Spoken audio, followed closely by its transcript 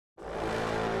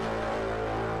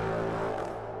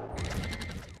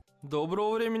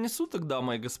Доброго времени суток,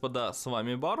 дамы и господа, с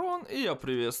вами Барон, и я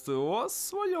приветствую вас в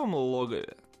своем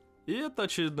логове. И это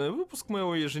очередной выпуск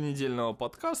моего еженедельного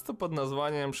подкаста под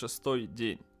названием «Шестой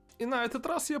день». И на этот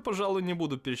раз я, пожалуй, не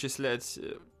буду перечислять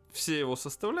все его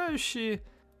составляющие,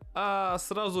 а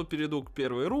сразу перейду к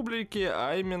первой рубрике,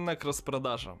 а именно к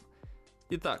распродажам.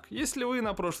 Итак, если вы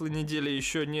на прошлой неделе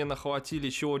еще не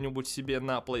нахватили чего-нибудь себе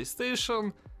на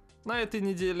PlayStation, на этой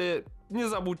неделе не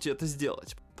забудьте это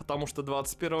сделать, потому что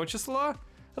 21 числа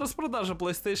распродажа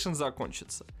PlayStation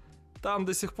закончится. Там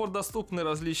до сих пор доступны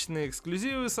различные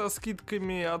эксклюзивы со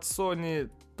скидками от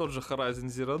Sony, тот же Horizon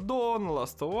Zero Dawn,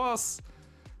 Last of Us,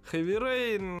 Heavy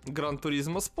Rain, Gran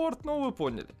Turismo Sport, ну вы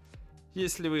поняли.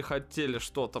 Если вы хотели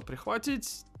что-то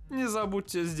прихватить, не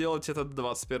забудьте сделать это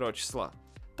 21 числа.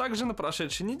 Также на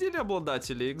прошедшей неделе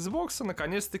обладатели Xbox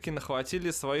наконец-таки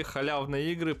нахватили свои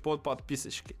халявные игры под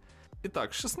подписочки.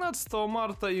 Итак, 16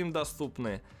 марта им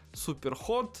доступны Super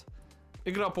Hot,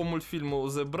 игра по мультфильму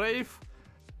The Brave,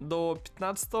 до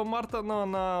 15 марта, но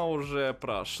она уже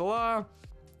прошла,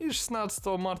 и 16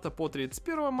 марта по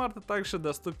 31 марта также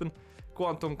доступен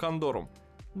Quantum Condorum.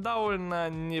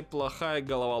 Довольно неплохая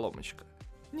головоломочка.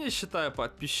 Не считая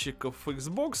подписчиков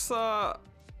Xbox,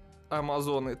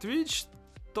 Amazon и Twitch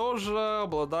тоже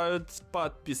обладают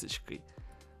подписочкой.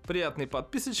 Приятной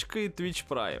подписочкой Twitch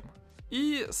Prime.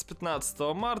 И с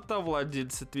 15 марта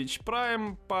владельцы Twitch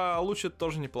Prime получат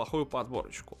тоже неплохую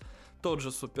подборочку. Тот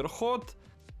же Super Hot,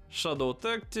 Shadow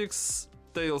Tactics,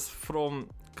 Tales from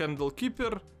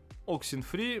Candlekeeper,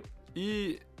 Oxenfree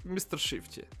и Mr.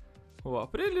 Shifty. В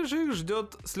апреле же их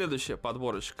ждет следующая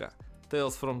подборочка: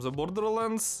 Tales from the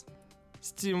Borderlands,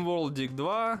 Steam World Dig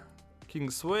 2,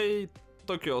 Kingsway,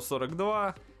 Tokyo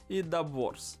 42 и Dub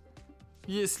Wars.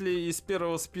 Если из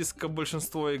первого списка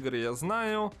большинство игр я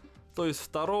знаю, то из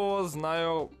второго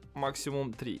знаю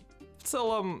максимум 3. В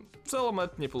целом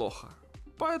это неплохо.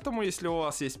 Поэтому, если у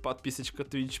вас есть подписочка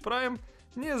Twitch Prime,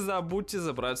 не забудьте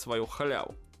забрать свою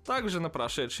халяву. Также на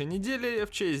прошедшей неделе,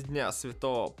 в честь Дня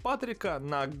Святого Патрика,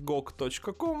 на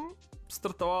GOG.com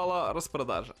стартовала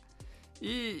распродажа.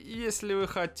 И если вы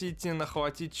хотите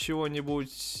нахватить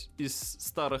чего-нибудь из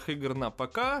старых игр на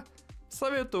ПК,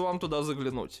 советую вам туда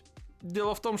заглянуть.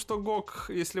 Дело в том, что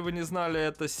GOG, если вы не знали,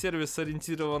 это сервис,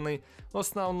 ориентированный в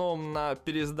основном на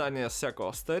переиздание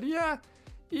всякого старья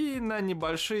и на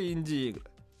небольшие инди-игры.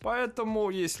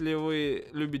 Поэтому, если вы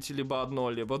любите либо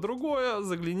одно, либо другое,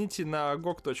 загляните на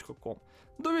GOG.com.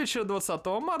 До вечера 20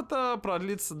 марта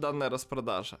продлится данная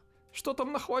распродажа. Что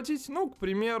там нахватить? Ну, к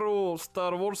примеру,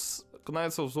 Star Wars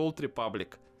Knights of the Old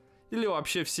Republic. Или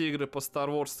вообще все игры по Star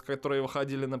Wars, которые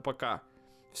выходили на ПК.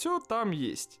 Все там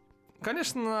есть.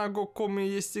 Конечно, на GOG.com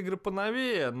есть игры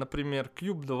поновее, например,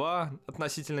 Cube 2,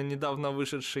 относительно недавно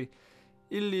вышедший,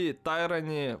 или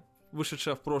Tyranny,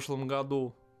 вышедшая в прошлом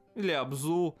году, или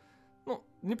Abzu. Ну,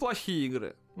 неплохие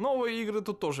игры. Новые игры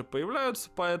тут тоже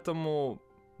появляются, поэтому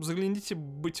загляните,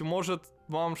 быть может,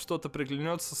 вам что-то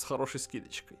приглянется с хорошей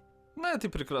скидочкой. На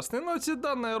этой прекрасной ноте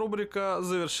данная рубрика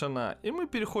завершена, и мы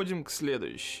переходим к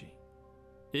следующей.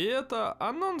 И это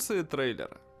анонсы и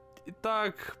трейлеры.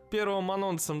 Итак, первым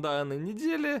анонсом данной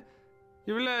недели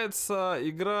является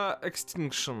игра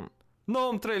Extinction. В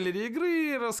новом трейлере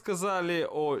игры рассказали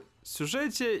о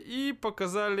сюжете и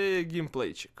показали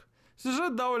геймплейчик.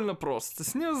 Сюжет довольно прост.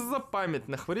 С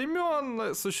незапамятных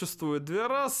времен существуют две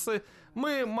расы.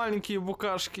 Мы маленькие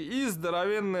букашки и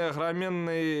здоровенные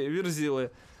огроменные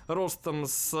верзилы ростом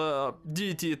с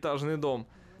 9-этажный дом.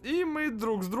 И мы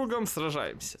друг с другом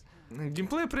сражаемся.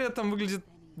 Геймплей при этом выглядит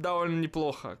довольно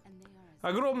неплохо.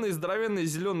 Огромные здоровенные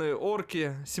зеленые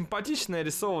орки, симпатичная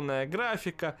рисованная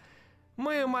графика.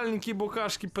 Мы маленькие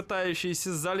букашки,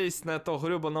 пытающиеся залезть на этого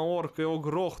гребаного орка и его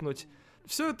грохнуть.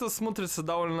 Все это смотрится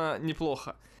довольно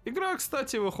неплохо. Игра,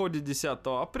 кстати, выходит 10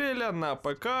 апреля на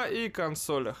ПК и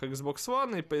консолях Xbox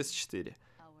One и PS4.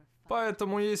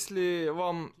 Поэтому, если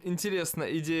вам интересна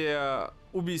идея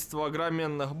убийства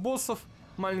огроменных боссов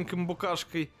маленьким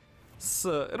букашкой с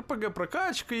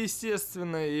RPG-прокачкой,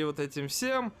 естественно, и вот этим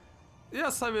всем, я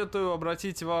советую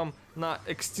обратить вам на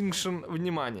Extinction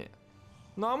внимание.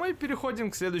 Ну а мы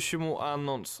переходим к следующему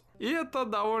анонсу. И это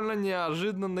довольно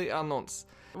неожиданный анонс.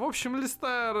 В общем,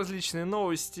 листая различные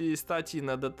новости и статьи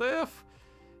на DTF,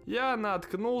 я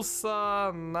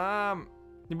наткнулся на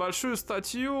небольшую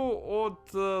статью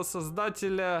от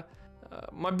создателя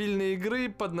мобильной игры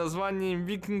под названием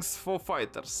Vikings for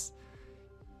Fighters.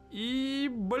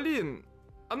 И,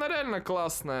 она реально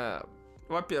классная.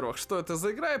 Во-первых, что это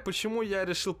за игра и почему я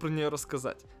решил про нее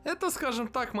рассказать. Это, скажем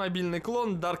так, мобильный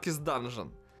клон Darkest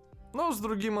Dungeon, но с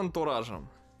другим антуражем.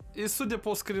 И судя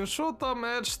по скриншотам,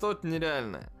 это что-то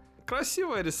нереальное.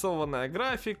 красивая рисованная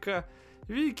графика,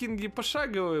 викинги,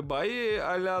 пошаговые бои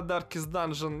а-ля Darkest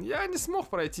Dungeon. Я не смог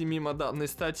пройти мимо данной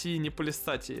статьи и не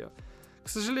полистать ее. К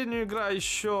сожалению, игра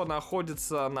еще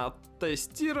находится на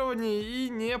тестировании и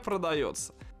не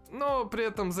продается. Но при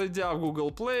этом, зайдя в Google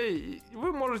Play,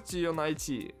 вы можете ее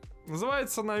найти.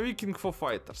 Называется она Viking for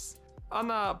Fighters.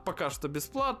 Она пока что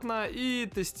бесплатна и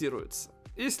тестируется.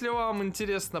 Если вам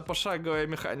интересна пошаговая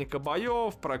механика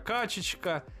боев,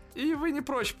 прокачечка, и вы не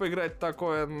прочь поиграть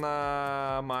такое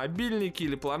на мобильнике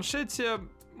или планшете,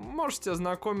 можете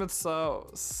ознакомиться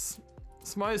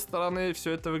с моей стороны,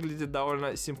 все это выглядит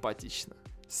довольно симпатично.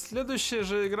 Следующая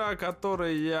же игра, о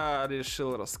которой я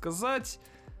решил рассказать,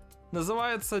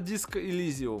 называется Disco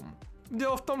Elysium.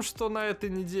 Дело в том, что на этой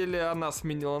неделе она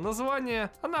сменила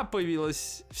название, она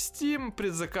появилась в Steam,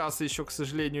 предзаказ еще, к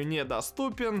сожалению,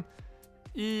 недоступен.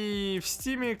 И в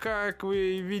Steam, как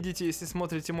вы видите, если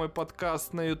смотрите мой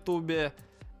подкаст на Ютубе,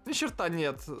 ни черта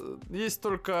нет. Есть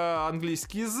только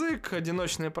английский язык,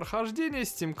 одиночное прохождение,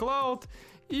 Steam Cloud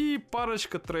и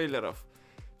парочка трейлеров.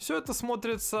 Все это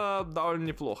смотрится довольно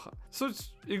неплохо.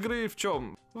 Суть игры в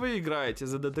чем? Вы играете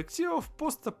за детектива в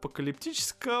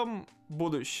постапокалиптическом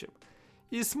будущем.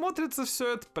 И смотрится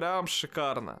все это прям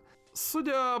шикарно.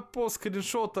 Судя по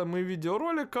скриншотам и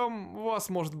видеороликам, у вас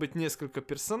может быть несколько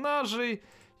персонажей,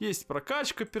 есть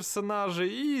прокачка персонажей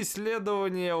и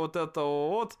исследование вот этого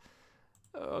вот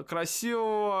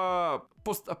красивого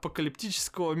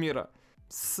постапокалиптического мира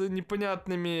с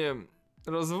непонятными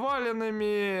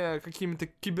развалинами, какими-то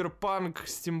киберпанк,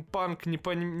 стимпанк, не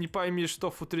пойми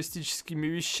что, футуристическими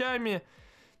вещами.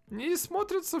 И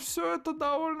смотрится все это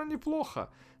довольно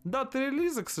неплохо. Даты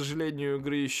релиза, к сожалению,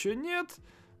 игры еще нет,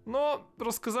 но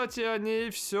рассказать я о ней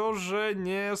все же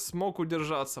не смог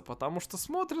удержаться, потому что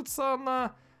смотрится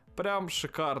она прям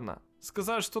шикарно.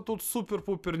 Сказать, что тут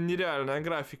супер-пупер нереальная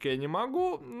графика я не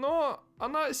могу, но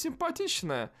она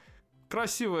симпатичная.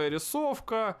 Красивая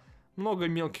рисовка, много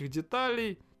мелких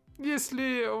деталей.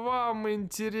 Если вам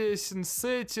интересен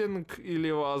сеттинг или,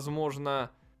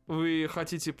 возможно, вы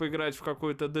хотите поиграть в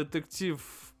какой-то детектив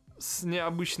с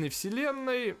необычной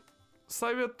вселенной,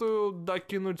 советую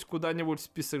докинуть куда-нибудь в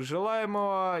список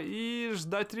желаемого и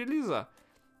ждать релиза.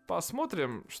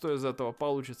 Посмотрим, что из этого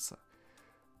получится.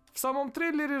 В самом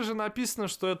трейлере же написано,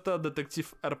 что это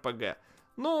детектив РПГ.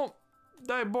 Ну,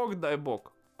 дай бог, дай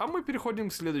бог. А мы переходим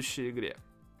к следующей игре.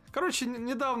 Короче,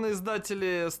 недавно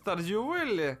издатели Stardew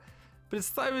Valley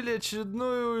представили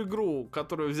очередную игру,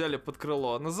 которую взяли под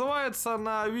крыло. Называется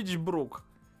она Witchbrook.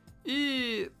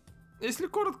 И, если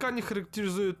коротко, они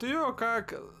характеризуют ее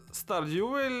как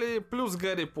Stardew Valley плюс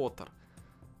Гарри Поттер.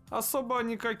 Особо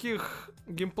никаких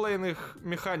геймплейных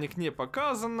механик не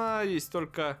показано, есть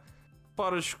только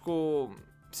парочку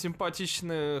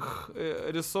симпатичных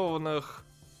рисованных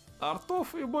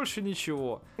артов и больше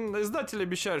ничего. Издатели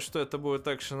обещают, что это будет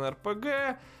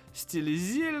экшен-РПГ в стиле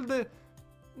Зельды.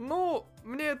 Ну,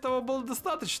 мне этого было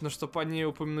достаточно, чтобы о ней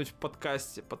упомянуть в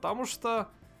подкасте, потому что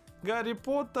Гарри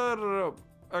Поттер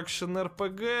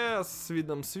экшен-РПГ с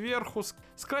видом сверху,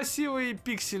 с красивой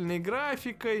пиксельной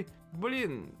графикой.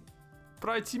 Блин,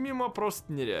 пройти мимо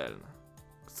просто нереально.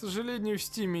 К сожалению, в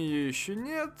Стиме ее еще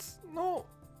нет, но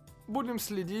будем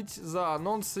следить за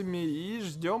анонсами и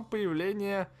ждем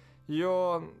появления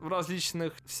ее в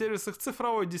различных сервисах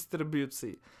цифровой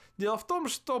дистрибьюции. Дело в том,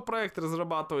 что проект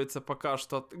разрабатывается пока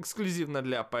что эксклюзивно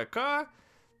для ПК,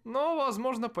 но,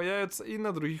 возможно, появится и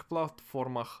на других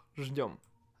платформах. Ждем.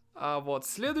 А вот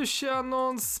следующий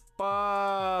анонс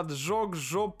поджег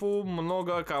жопу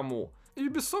много кому.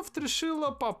 Ubisoft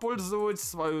решила попользовать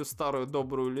свою старую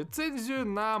добрую лицензию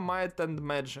на Might and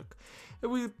Magic.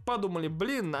 Вы подумали,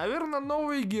 блин, наверное,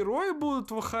 новые герои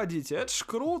будут выходить. Это ж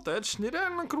круто, это ж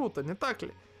нереально круто, не так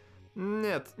ли?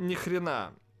 Нет, ни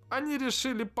хрена. Они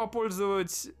решили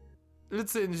попользовать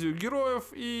лицензию героев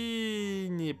и,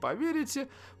 не поверите,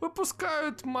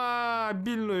 выпускают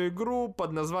мобильную игру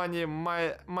под названием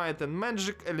Might and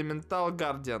Magic Elemental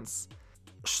Guardians.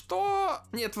 Что?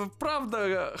 Нет, вы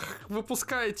правда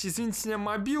выпускаете, извините меня,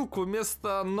 мобилку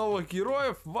вместо новых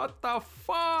героев? What the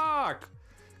fuck?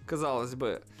 Казалось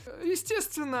бы.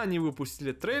 Естественно, они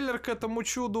выпустили трейлер к этому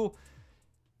чуду.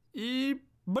 И,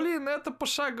 блин, это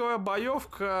пошаговая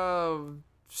боевка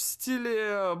в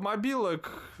стиле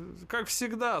мобилок, как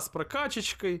всегда, с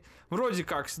прокачечкой. Вроде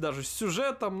как даже с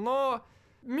сюжетом, но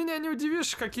меня не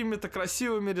удивишь какими-то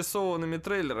красивыми рисованными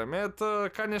трейлерами.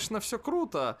 Это, конечно, все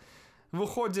круто.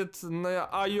 Выходит на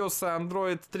iOS и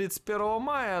Android 31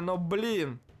 мая, но,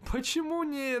 блин, почему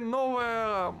не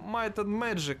новая Might and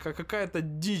Magic, а какая-то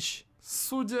дичь?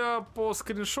 Судя по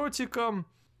скриншотикам,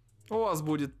 У вас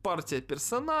будет партия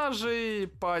персонажей,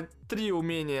 по 3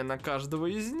 умения на каждого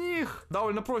из них,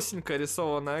 довольно простенькая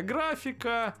рисованная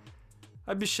графика,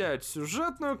 обещают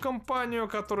сюжетную кампанию, о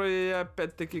которой я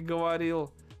опять-таки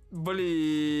говорил.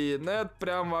 Блин, это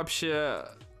прям вообще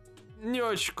не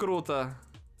очень круто.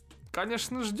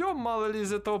 Конечно, ждем, мало ли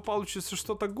из этого получится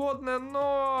что-то годное,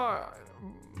 но...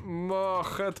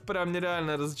 Ох, это прям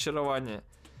нереальное разочарование.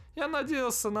 Я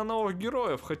надеялся на новых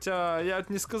героев, хотя я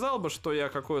не сказал бы, что я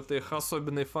какой-то их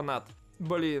особенный фанат.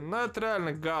 Блин, ну это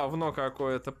реально говно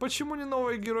какое-то. Почему не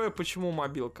новые герои, почему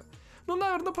мобилка? Ну,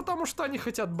 наверное, потому что они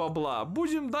хотят бабла.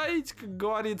 Будем доить, как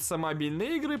говорится,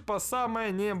 мобильные игры по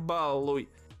самое не балуй.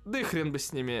 Да и хрен бы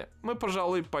с ними. Мы,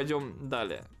 пожалуй, пойдем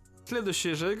далее.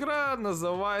 Следующая же игра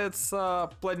называется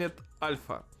Planet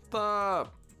Alpha. Это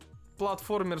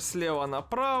платформер слева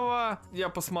направо. Я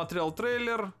посмотрел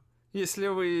трейлер. Если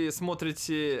вы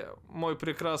смотрите мой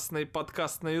прекрасный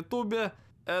подкаст на ютубе,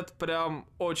 это прям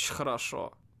очень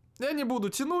хорошо. Я не буду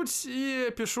тянуть и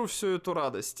опишу всю эту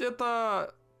радость.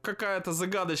 Это какая-то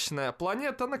загадочная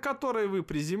планета, на которой вы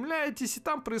приземляетесь, и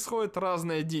там происходит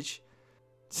разная дичь.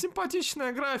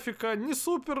 Симпатичная графика, не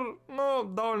супер, но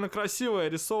довольно красивая,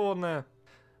 рисованная.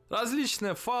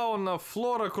 Различная фауна,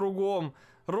 флора кругом,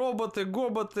 роботы,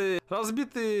 гоботы,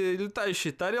 разбитые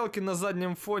летающие тарелки на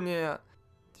заднем фоне.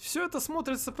 Все это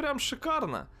смотрится прям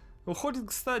шикарно. Выходит,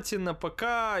 кстати, на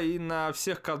ПК и на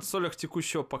всех консолях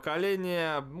текущего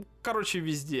поколения. Короче,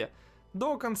 везде.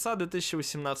 До конца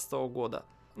 2018 года.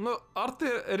 Но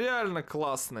арты реально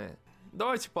классные.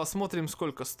 Давайте посмотрим,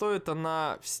 сколько стоит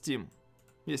она в Steam.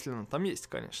 Если она там есть,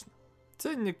 конечно.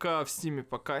 Ценника в Steam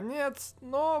пока нет,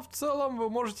 но в целом вы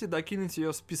можете докинуть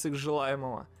ее в список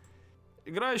желаемого.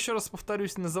 Игра, еще раз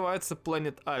повторюсь, называется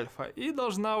Planet Alpha и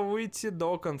должна выйти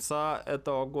до конца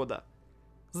этого года.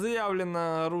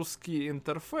 Заявлено русский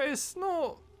интерфейс,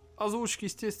 ну, озвучки,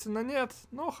 естественно, нет,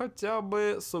 но хотя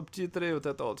бы субтитры и вот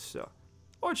это вот все.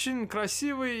 Очень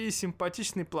красивый и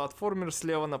симпатичный платформер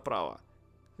слева направо.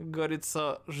 Как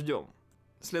говорится, ждем.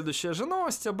 Следующая же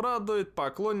новость обрадует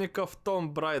поклонников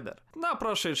Tomb Raider. На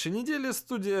прошедшей неделе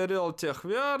студия Realtech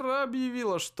VR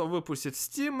объявила, что выпустит в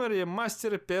Steam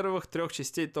ремастер первых 3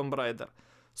 частей Tomb Raider.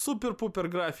 Супер-пупер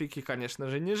графики, конечно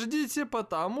же, не ждите,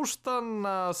 потому что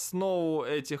на основу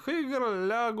этих игр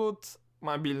лягут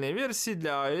мобильные версии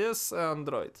для iOS и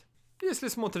Android. Если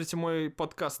смотрите мой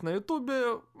подкаст на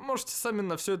ютубе, можете сами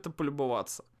на все это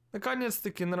полюбоваться.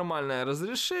 Наконец-таки нормальное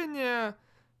разрешение,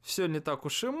 все не так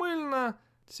уж и мыльно.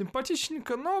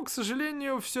 Симпатичненько, но, к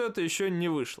сожалению, все это еще не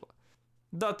вышло.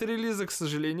 Даты релиза, к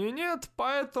сожалению, нет,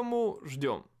 поэтому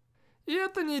ждем. И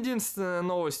это не единственная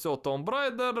новость о Tomb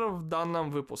Raider в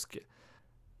данном выпуске.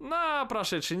 На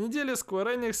прошедшей неделе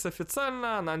Square Enix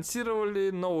официально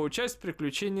анонсировали новую часть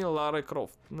приключений Лары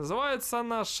Крофт. Называется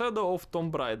она Shadow of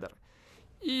Tomb Raider.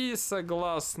 И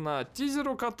согласно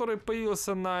тизеру, который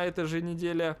появился на этой же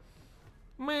неделе,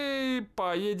 мы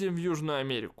поедем в Южную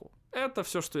Америку. Это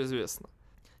все, что известно.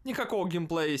 Никакого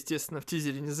геймплея, естественно, в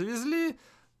тизере не завезли,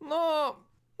 но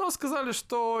сказали,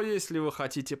 что если вы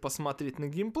хотите посмотреть на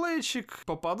геймплейчик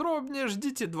поподробнее,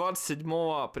 ждите 27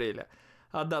 апреля.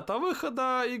 А дата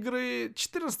выхода игры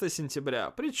 14 сентября,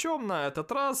 причем на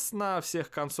этот раз на всех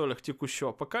консолях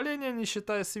текущего поколения, не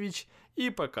считая Switch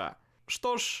и ПК.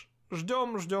 Что ж,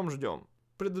 ждем.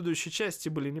 Предыдущие части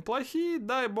были неплохие,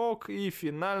 дай бог, и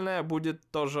финальная будет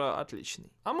тоже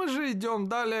отличной. А мы же идем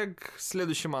далее к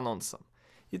следующим анонсам.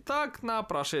 Итак, на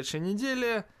прошедшей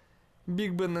неделе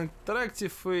Big Ben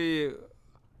Interactive и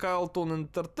Carlton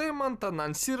Entertainment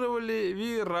анонсировали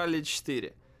V-Rally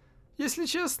 4. Если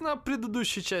честно,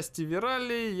 предыдущей части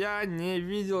V-Rally я не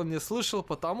видел, не слышал,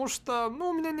 потому что,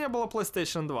 у меня не было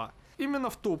PlayStation 2. Именно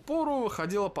в ту пору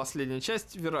выходила последняя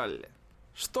часть V-Rally.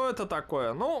 Что это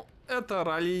такое? Это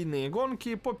раллийные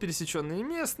гонки по пересеченной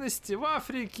местности в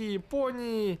Африке,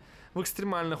 Японии, в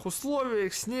экстремальных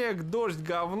условиях, снег, дождь,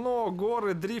 говно,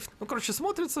 горы, дрифт.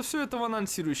 Смотрится все это в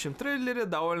анонсирующем трейлере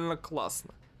довольно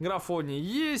классно. Графоний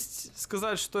есть,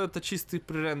 сказать, что это чистый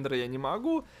пререндер я не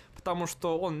могу, потому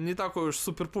что он не такой уж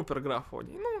супер-пупер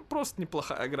графоний, просто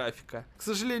неплохая графика. К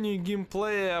сожалению,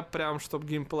 геймплея, чтоб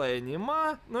геймплея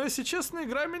нема, но если честно,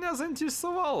 игра меня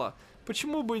заинтересовала.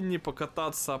 Почему бы не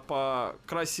покататься по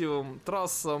красивым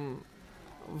трассам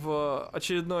в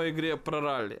очередной игре про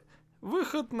ралли?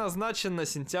 Выход назначен на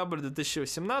сентябрь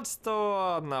 2018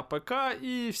 на ПК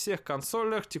и всех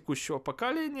консолях текущего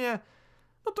поколения,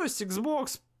 то есть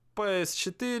Xbox,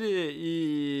 PS4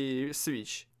 и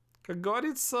Switch. Как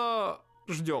говорится,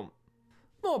 ждем.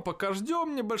 Пока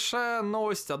ждем, небольшая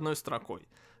новость одной строкой.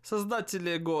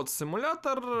 Создатели God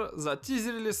Simulator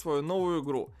затизерили свою новую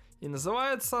игру. И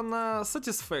называется она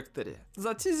Satisfactory.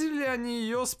 Затизили они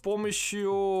ее с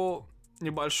помощью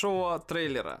небольшого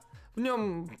трейлера. В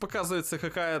нем показывается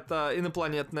какая-то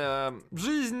инопланетная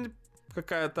жизнь,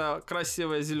 какая-то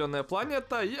красивая зеленая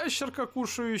планета, ящерка,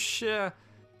 кушающая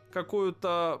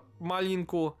какую-то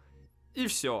малинку, и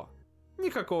все.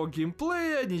 Никакого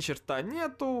геймплея, ни черта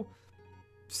нету.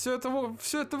 Все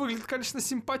это выглядит, конечно,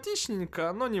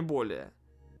 симпатичненько, но не более.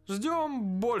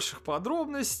 Ждем больших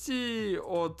подробностей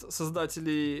от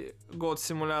создателей God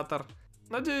Simulator.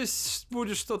 Надеюсь,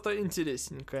 будет что-то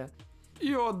интересненькое.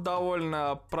 И от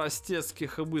довольно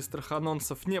простецких и быстрых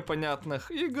анонсов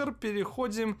непонятных игр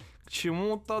переходим к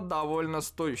чему-то довольно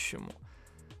стоящему.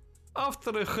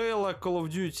 Авторы Halo, Call of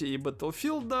Duty и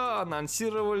Battlefield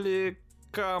анонсировали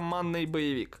командный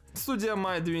боевик. Студия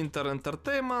Midwinter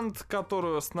Entertainment,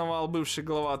 которую основал бывший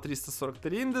глава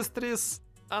 343 Industries,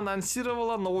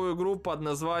 анонсировала новую игру под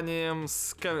названием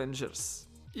Scavengers.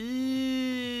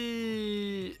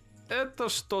 И это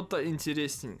что-то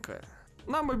интересненькое.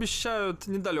 Нам обещают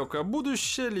недалекое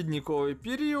будущее, ледниковый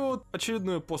период,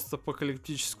 очередную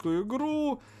постапокалиптическую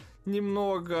игру,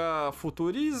 немного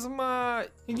футуризма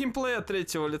и геймплея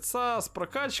третьего лица с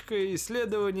прокачкой,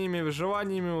 исследованиями,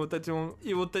 выживаниями,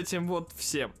 вот этим вот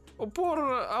всем. Упор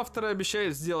авторы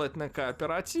обещают сделать на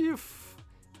кооператив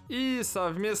и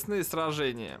совместные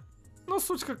сражения. Но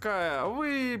суть какая?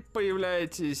 Вы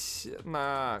появляетесь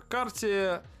на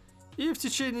карте и в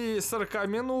течение 40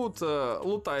 минут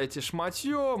лутаете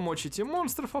шматье, мочите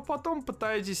монстров, а потом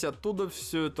пытаетесь оттуда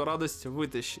всю эту радость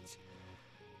вытащить.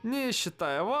 Не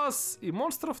считая вас и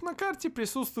монстров, на карте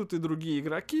присутствуют и другие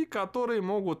игроки, которые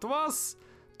могут вас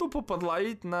тупо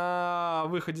подловить на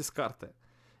выходе с карты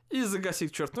и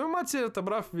загасить к чертовой матери,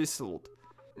 отобрав весь лут.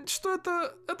 Что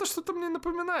это? Это что-то мне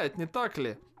напоминает, не так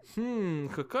ли?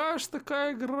 Какая ж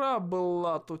такая игра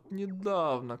была тут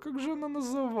недавно? Как же она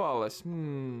называлась?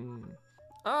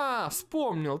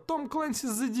 Вспомнил. Том Clancy's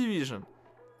The Division.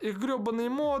 Их гребаный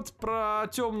мод про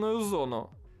темную зону.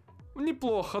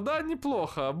 Неплохо, да?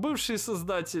 Неплохо. Бывшие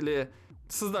создатели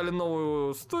создали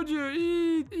новую студию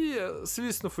и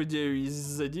свистнув идею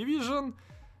из The Division,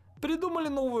 придумали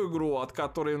новую игру, от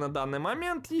которой на данный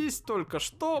момент есть только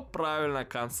что правильно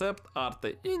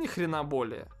концепт-арты и ни хрена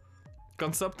более.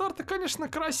 Концепт-арты, конечно,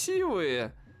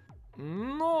 красивые,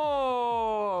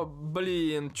 но,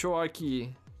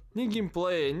 чуваки, ни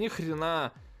геймплея, ни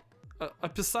хрена.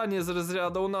 Описание из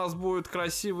разряда: у нас будет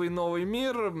красивый новый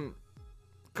мир,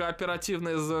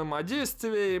 кооперативное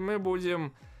взаимодействие, и мы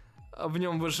будем в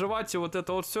нем выживать, и вот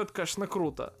это вот все, это, конечно,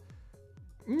 круто.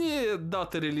 Ни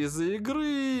даты релиза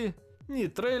игры, ни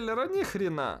трейлера, ни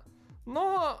хрена.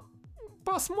 Но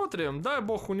посмотрим, дай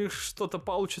бог у них что-то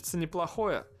получится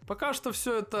неплохое. Пока что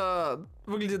все это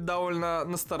выглядит довольно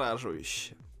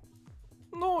настораживающе.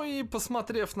 Ну и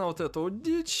посмотрев на вот эту вот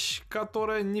дичь,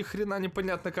 которая ни хрена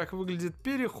непонятно как выглядит,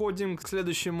 переходим к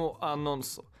следующему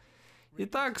анонсу.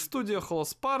 Итак, студия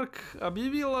Holospark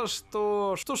объявила,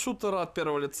 что шутер от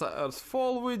первого лица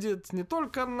Earthfall выйдет не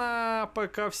только на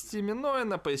ПК в Steam, но и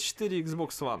на PS4 и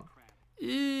Xbox One.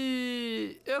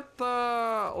 И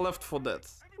это Left 4 Dead.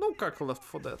 Ну как Left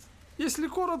 4 Dead? Если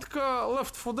коротко,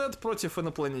 Left 4 Dead против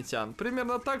инопланетян.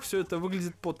 Примерно так все это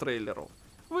выглядит по трейлеру.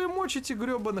 Вы мочите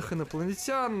гребаных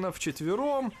инопланетян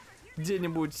вчетвером,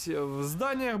 где-нибудь в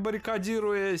зданиях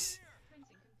баррикадируясь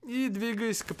и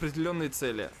двигаясь к определенной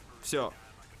цели. Все.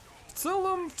 В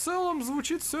целом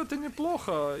звучит все это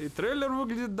неплохо, и трейлер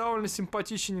выглядит довольно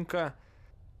симпатичненько.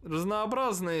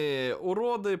 Разнообразные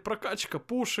уроды, прокачка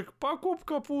пушек,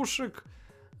 покупка пушек,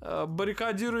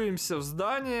 баррикадируемся в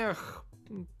зданиях.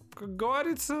 Как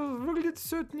говорится, выглядит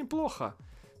все это неплохо.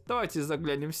 Давайте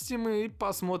заглянем в Steam и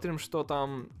посмотрим, что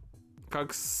там,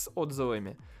 как с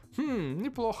отзывами.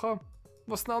 Неплохо.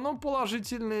 В основном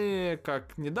положительные,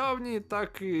 как недавние,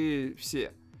 так и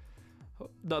все.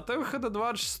 Дата выхода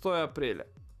 26 апреля.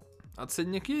 А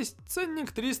ценник есть?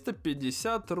 Ценник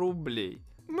 350 рублей.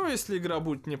 Ну, если игра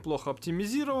будет неплохо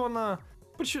оптимизирована,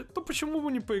 то почему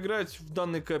бы не поиграть в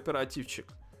данный кооперативчик?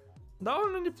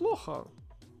 Довольно неплохо.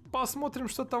 Посмотрим,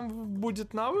 что там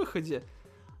будет на выходе.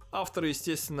 Авторы,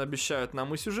 естественно, обещают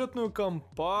нам и сюжетную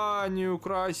кампанию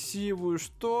красивую,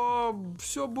 что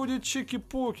все будет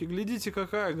чики-пуки. Глядите,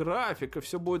 какая графика,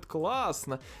 все будет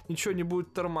классно, ничего не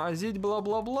будет тормозить,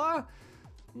 бла-бла-бла.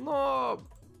 Но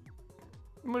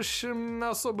мы же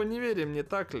особо не верим, не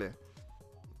так ли?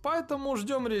 Поэтому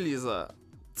ждем релиза.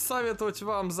 Советовать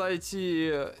вам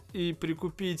зайти и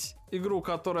прикупить игру,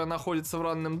 которая находится в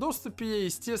раннем доступе, я,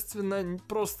 естественно,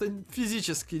 просто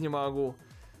физически не могу.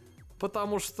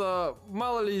 Потому что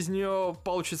мало ли из нее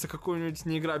получится какое-нибудь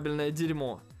неиграбельное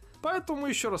дерьмо. Поэтому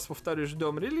еще раз повторюсь,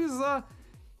 ждем релиза.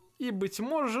 И, быть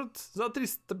может, за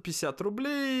 350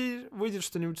 рублей выйдет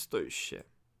что-нибудь стоящее.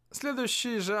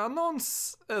 Следующий же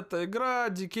анонс – это игра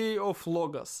Decay of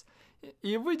Logos.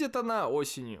 И выйдет она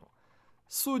осенью.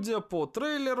 Судя по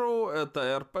трейлеру,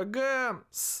 это RPG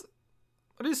с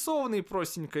рисованной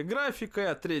простенькой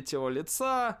графикой от третьего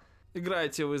лица.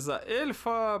 Играете вы за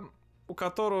эльфа, у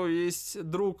которого есть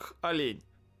друг олень.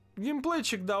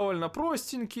 Геймплейчик довольно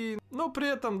простенький, но при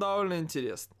этом довольно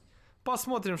интересный.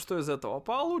 Посмотрим, что из этого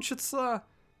получится.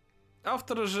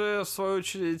 Авторы же, в свою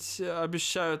очередь,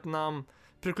 обещают нам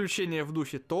приключения в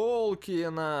духе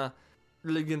Толкиена,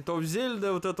 Legend of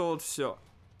Zelda, вот это вот все.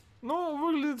 Ну,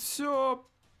 выглядит все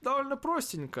довольно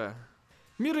простенько.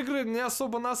 Мир игры не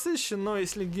особо насыщен, но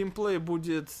если геймплей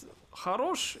будет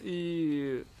хорош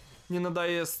и не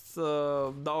надоест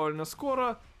довольно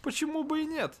скоро, почему бы и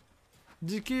нет?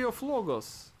 Decay of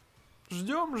Logos.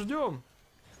 Ждем.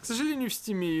 К сожалению, в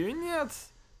Steam ее нет,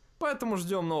 поэтому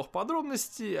ждем новых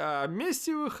подробностей о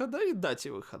месте выхода и дате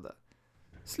выхода.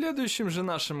 Следующим же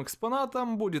нашим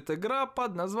экспонатом будет игра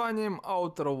под названием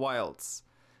Outer Wilds.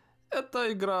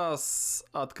 Это игра с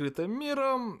открытым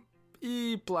миром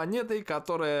и планетой,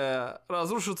 которая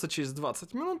разрушится через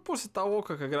 20 минут после того,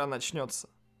 как игра начнется.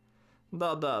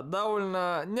 Да-да,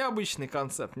 довольно необычный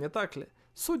концепт, не так ли?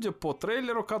 Судя по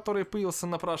трейлеру, который появился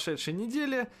на прошедшей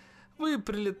неделе, вы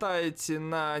прилетаете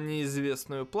на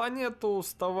неизвестную планету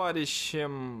с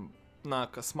товарищем на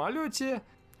космолете,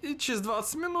 и через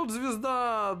 20 минут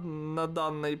звезда на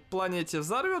данной планете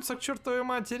взорвется к чертовой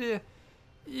матери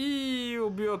и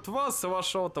убьет вас и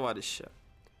вашего товарища.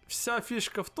 Вся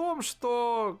фишка в том,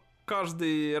 что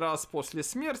каждый раз после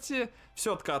смерти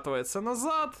все откатывается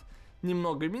назад,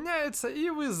 немного меняется, и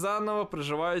вы заново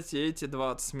проживаете эти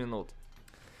 20 минут.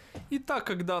 И так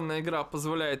как данная игра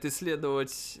позволяет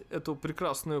исследовать эту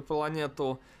прекрасную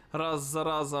планету раз за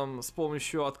разом с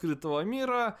помощью открытого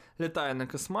мира, летая на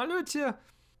космолете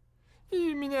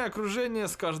и меняя окружение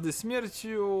с каждой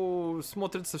смертью,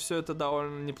 смотрится все это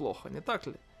довольно неплохо, не так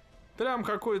ли? Прям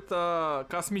какой-то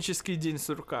космический день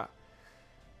сурка.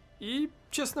 И,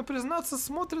 честно признаться,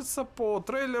 смотрится по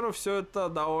трейлеру все это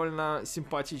довольно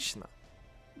симпатично.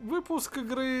 Выпуск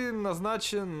игры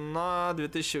назначен на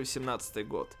 2018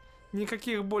 год.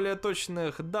 Никаких более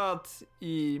точных дат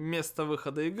и места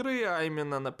выхода игры, а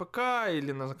именно на ПК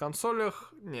или на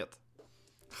консолях, нет.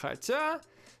 Хотя,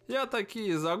 я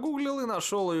таки загуглил и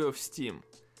нашел ее в Steam.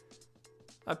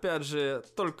 Опять же,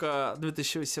 только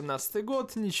 2018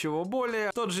 год, ничего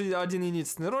более. Тот же один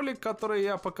единственный ролик, который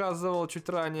я показывал чуть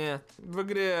ранее. В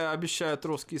игре обещают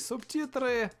русские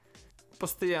субтитры,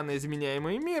 постоянно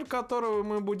изменяемый мир, который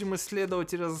мы будем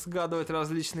исследовать и разгадывать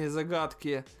различные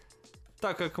загадки.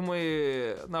 Так как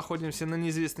мы находимся на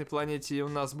неизвестной планете и у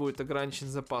нас будет ограничен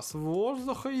запас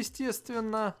воздуха,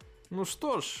 естественно. Ну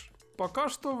что ж, пока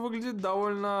что выглядит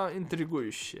довольно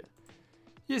интригующе.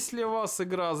 Если вас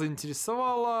игра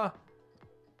заинтересовала,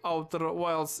 Outer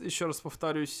Wilds, еще раз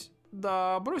повторюсь,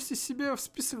 да бросьте себе в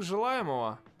список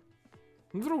желаемого.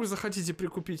 Вдруг захотите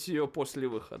прикупить ее после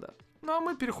выхода. Ну а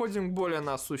мы переходим к более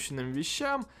насущным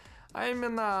вещам, а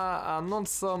именно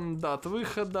анонсам дат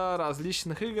выхода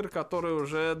различных игр, которые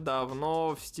уже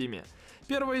давно в Steam.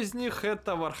 Первая из них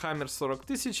это Warhammer 40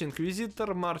 000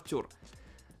 Инквизитор Мартюр.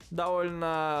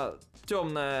 Довольно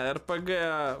темная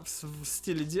RPG в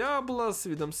стиле Диабло с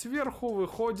видом сверху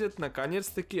выходит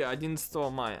наконец-таки 11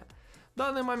 мая. В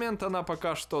данный момент она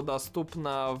пока что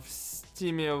доступна в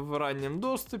Steam в раннем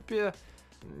доступе.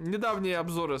 Недавние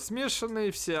обзоры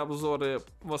смешанные, все обзоры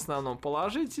в основном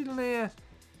положительные.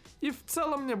 И в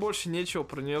целом мне больше нечего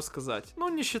про нее сказать. Ну,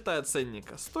 не считая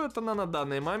ценника. Стоит она на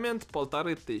данный момент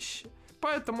 1500.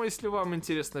 Поэтому, если вам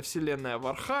интересна вселенная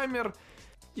Warhammer,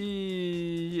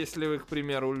 и если вы, к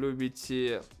примеру,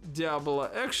 любите Diablo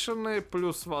экшены,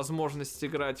 плюс возможность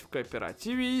играть в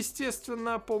кооперативе,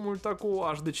 естественно, по мультаку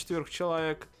аж до 4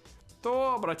 человек,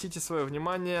 то обратите свое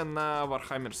внимание на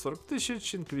Warhammer 40 000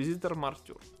 Инквизитор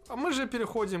Мартюр. А мы же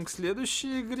переходим к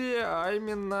следующей игре, а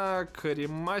именно к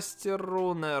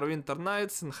ремастеру Neverwinter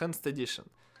Nights Enhanced Edition.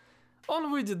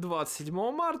 Он выйдет 27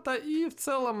 марта, и в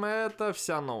целом это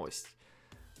вся новость.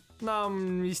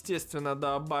 Нам, естественно,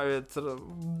 добавят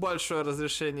большое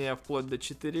разрешение вплоть до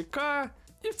 4К,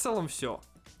 и в целом все.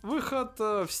 Выход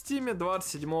в Steam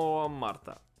 27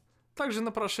 марта. Также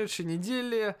на прошедшей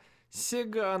неделе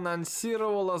Sega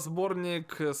анонсировала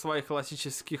сборник своих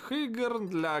классических игр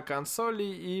для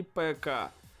консолей и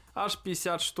ПК. Аж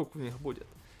 50 штук в них будет.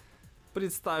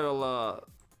 Представила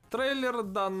трейлер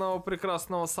данного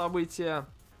прекрасного события.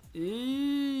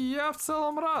 И я в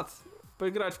целом рад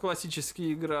поиграть в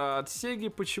классические игры от Sega,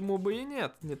 почему бы и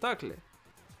нет, не так ли?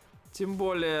 Тем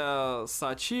более с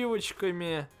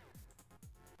ачивочками,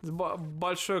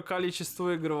 Большое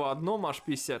количество игр в одном, аж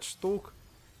 50 штук.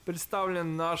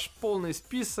 Представлен наш полный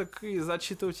список, и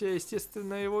зачитывать я,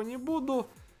 естественно, его не буду.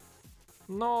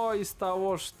 Но из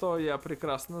того, что я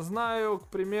прекрасно знаю, к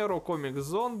примеру, Comic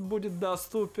Zone будет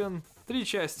доступен. 3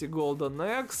 части Golden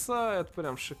Axe, это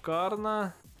прям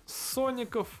шикарно.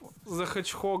 Соников, The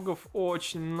Hedgehog'ов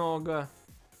очень много.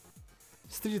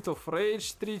 Street of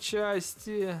Rage 3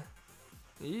 части.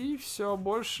 И все,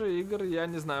 больше игр я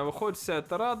не знаю. Выходит вся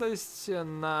эта радость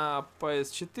на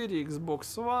PS4, Xbox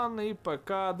One и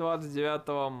ПК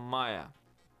 29 мая.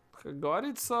 Как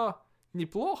говорится,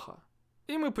 неплохо.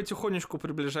 И мы потихонечку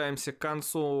приближаемся к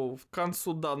концу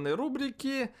данной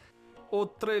рубрики о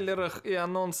трейлерах и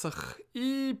анонсах.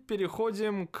 И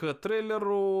переходим к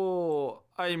трейлеру,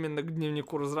 а именно к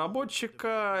дневнику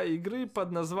разработчика игры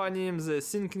под названием The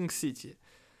Sinking City.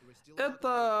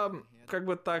 Это, как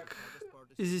бы так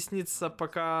изъясниться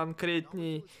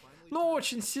поконкретней, но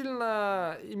очень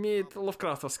сильно имеет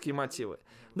лавкрафтовские мотивы.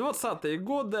 20-е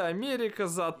годы, Америка,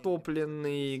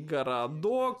 затопленный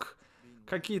городок,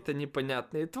 какие-то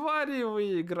непонятные твари,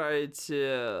 вы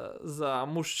играете за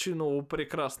мужчину в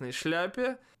прекрасной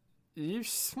шляпе, и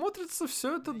смотрится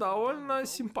все это довольно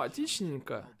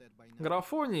симпатичненько.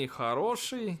 Графоний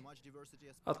хороший,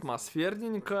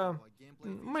 атмосферненько.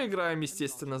 Мы играем,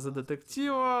 естественно, за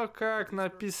детектива, как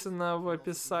написано в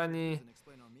описании.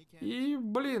 И,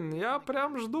 блин, я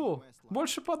прям жду.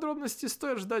 Больше подробностей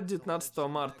стоит ждать 19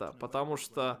 марта, потому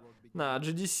что на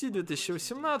GDC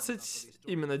 2018,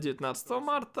 именно 19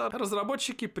 марта,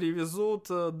 разработчики привезут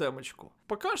демочку.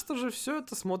 Пока что же все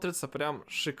это смотрится прям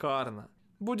шикарно.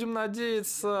 Будем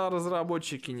надеяться,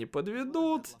 разработчики не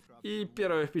подведут, и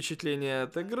первое впечатление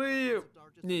от игры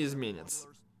не изменится.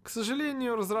 К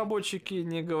сожалению, разработчики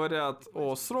не говорят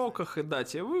о сроках и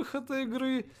дате выхода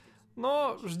игры,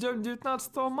 но ждем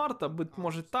 19 марта, быть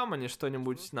может, там они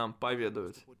что-нибудь нам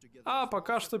поведают. А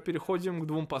пока что переходим к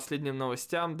 2 последним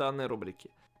новостям данной рубрики.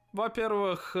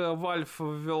 Во-первых,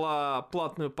 Valve ввела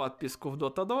платную подписку в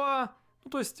Dota 2,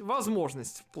 то есть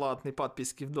возможность платной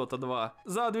подписки в Dota 2.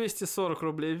 За 240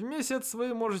 рублей в месяц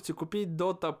вы можете купить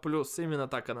Dota+, именно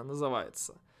так она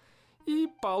называется. И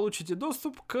получите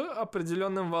доступ к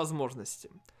определенным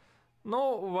возможностям.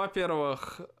 Ну,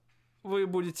 во-первых, вы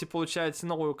будете получать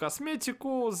новую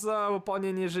косметику за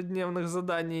выполнение ежедневных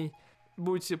заданий,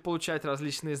 будете получать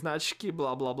различные значки,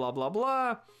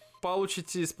 бла-бла-бла-бла-бла,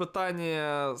 получите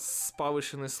испытания с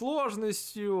повышенной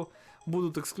сложностью,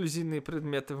 будут эксклюзивные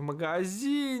предметы в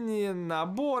магазине,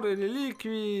 наборы,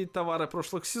 реликвии, товары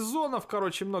прошлых сезонов,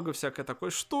 короче, много всякой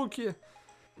такой штуки.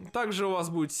 Также у вас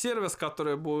будет сервис,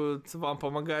 который будет вам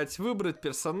помогать выбрать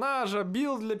персонажа,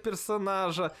 билд для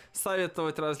персонажа,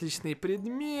 советовать различные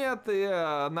предметы,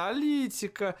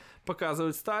 аналитика,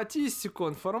 показывать статистику,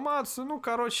 информацию, ну,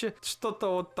 короче,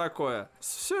 что-то вот такое.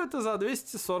 Все это за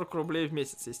 240 рублей в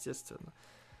месяц, естественно.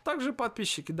 Также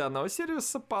подписчики данного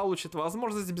сервиса получат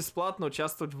возможность бесплатно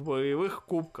участвовать в боевых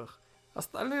кубках.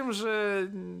 Остальным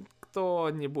же, кто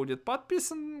не будет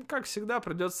подписан, как всегда,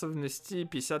 придется внести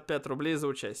 55 рублей за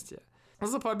участие.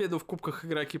 За победу в кубках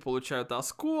игроки получают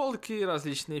осколки,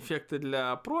 различные эффекты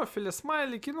для профиля,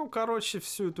 смайлики, ну, короче,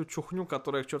 всю эту чухню,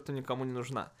 которая к черту никому не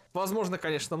нужна. Возможно,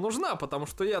 конечно, нужна, потому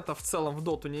что я-то в целом в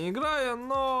доту не играю,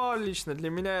 но лично для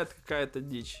меня это какая-то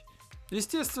дичь.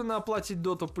 Естественно, оплатить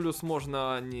Dota Plus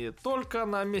можно не только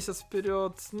на месяц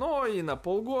вперед, но и на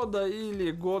полгода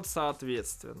или год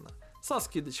соответственно. Со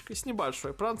скидочкой, с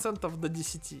небольшой, процентов до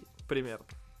 10 примерно.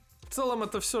 В целом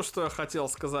это все, что я хотел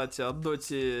сказать о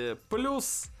Dota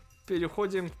Plus.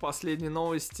 Переходим к последней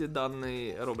новости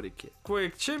данной рубрики.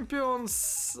 Quake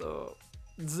Champions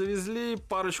завезли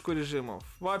парочку режимов.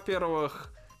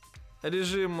 Во-первых,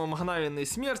 режим мгновенной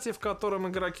смерти, в котором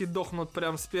игроки дохнут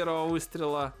прям с первого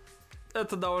выстрела.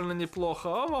 Это довольно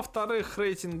неплохо. А во-вторых,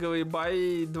 рейтинговые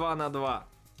бои 2 на 2.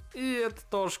 И это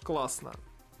тоже классно.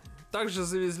 Также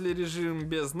завезли режим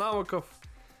без навыков,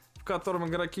 в котором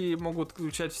игроки могут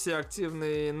включать все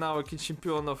активные навыки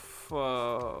чемпионов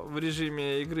в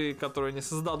режиме игры, которые они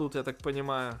создадут, я так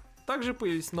понимаю. Также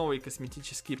появились новые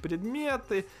косметические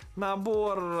предметы,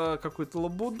 набор какой-то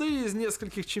лабуды из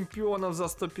нескольких чемпионов за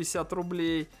 150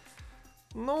 рублей.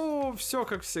 Ну, все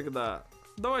как всегда.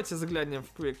 Давайте заглянем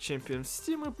в Quake Champions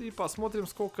Steam и посмотрим,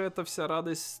 сколько эта вся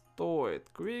радость стоит.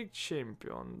 Quake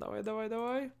Champion.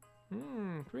 Давай.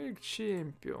 Quake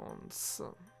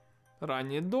Champions.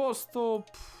 Ранний доступ.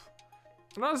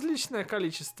 Различное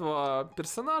количество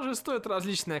персонажей стоит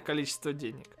различное количество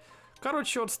денег.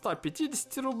 Короче, от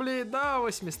 150 рублей до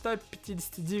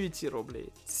 859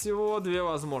 рублей. Всего 2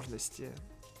 возможности.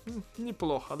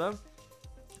 Неплохо, да?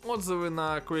 Отзывы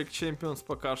на Quake Champions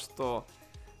пока что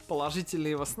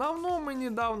Положительные в основном и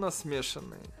недавно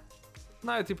смешанные.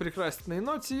 На этой прекрасной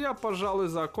ноте я, пожалуй,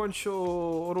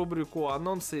 закончу рубрику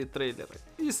анонсы и трейлеры.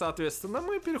 И, соответственно,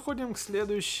 мы переходим к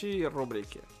следующей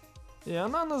рубрике. И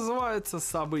она называется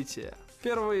 «События».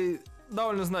 Первой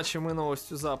довольно значимой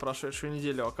новостью за прошедшую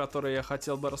неделю, о которой я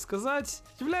хотел бы рассказать,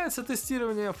 является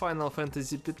тестирование Final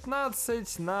Fantasy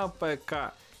 15 на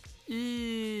ПК.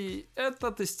 И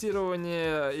это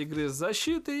тестирование игры с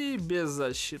защитой и без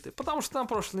защиты. Потому что на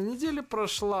прошлой неделе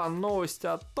прошла новость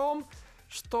о том,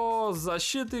 что с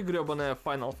защитой гребаная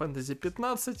Final Fantasy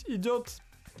 15 идет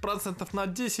процентов на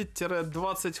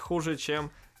 10-20 хуже, чем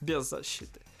без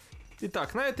защиты.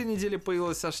 Итак, на этой неделе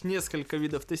появилось аж несколько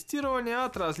видов тестирования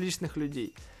от различных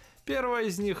людей. Первая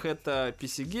из них это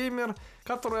PC-геймер,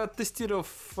 которая, оттестировав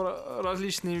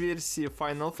различные версии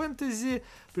Final Fantasy,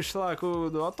 пришла к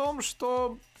выводу о том,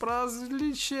 что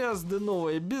различия с ДНО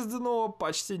и без ДНО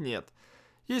почти нет.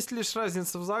 Есть лишь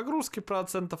разница в загрузке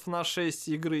процентов на 6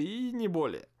 игры и не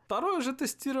более. Второе же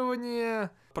тестирование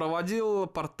проводил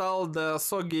портал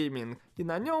DSO Gaming. И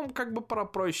на нем, как бы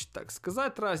попроще так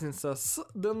сказать, разница с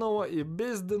ДНО и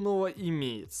без ДНО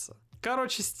имеется.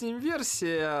 Короче,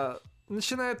 Steam-версия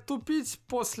начинает тупить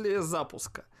после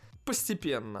запуска.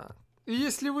 Постепенно. И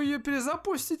если вы ее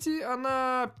перезапустите,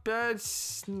 она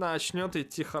опять начнет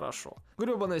идти хорошо.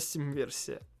 Гребаная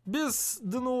Steam-версия. Без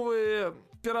ДНО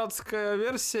пиратская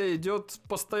версия идет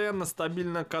постоянно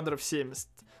стабильно кадров 70.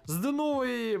 С ДНО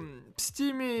в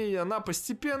Steam она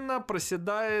постепенно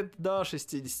проседает до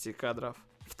 60 кадров.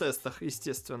 В тестах,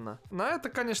 естественно. На это,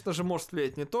 конечно же, может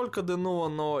влиять не только ДНО,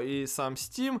 но и сам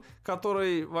Steam,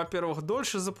 который, во-первых,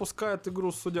 дольше запускает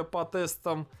игру, судя по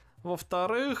тестам.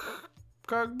 Во-вторых,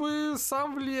 как бы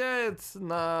сам влияет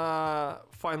на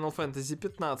Final Fantasy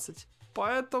 15.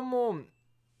 Поэтому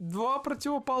два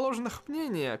противоположных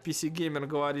мнения. PC-геймер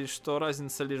говорит, что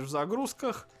разница лишь в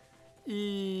загрузках.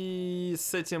 И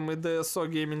с этим и DSO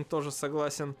Gaming тоже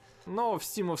согласен. Но в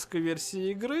стимовской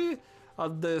версии игры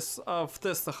в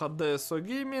тестах от DSO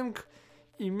Gaming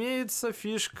имеется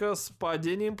фишка с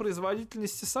падением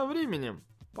производительности со временем.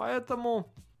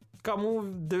 Поэтому кому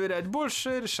доверять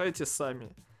больше, решайте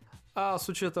сами. А с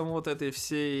учетом вот этой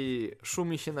всей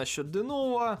шумихи насчет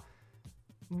ДНО,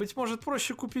 быть может,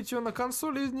 проще купить ее на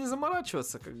консоли и не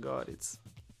заморачиваться, как говорится.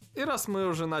 И раз мы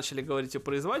уже начали говорить о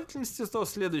производительности, то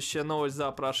следующая новость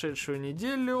за прошедшую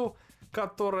неделю,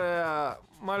 которая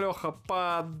малеха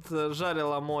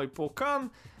поджарила мой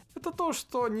пукан, это то,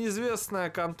 что неизвестная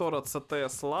контора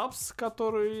CTS Labs,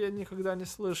 которую я никогда не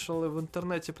слышал, и в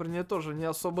интернете про нее тоже не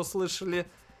особо слышали,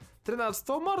 13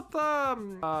 марта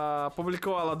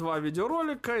опубликовала 2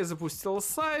 видеоролика и запустила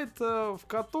сайт, в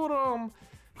котором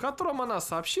она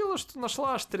сообщила, что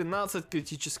нашла аж 13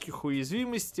 критических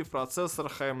уязвимостей в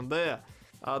процессорах AMD.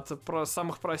 От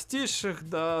самых простейших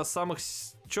до самых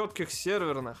четких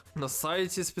серверных. На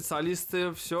сайте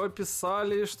специалисты все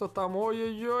описали, что там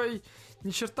ой-ой-ой, ни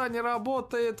черта не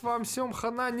работает, вам всем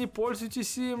хана, не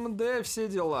пользуйтесь AMD, все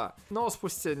дела. Но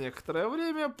спустя некоторое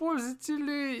время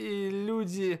пользователи и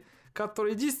люди,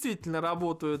 которые действительно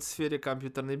работают в сфере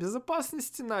компьютерной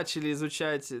безопасности, начали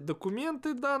изучать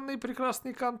документы данной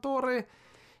прекрасной конторы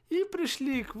и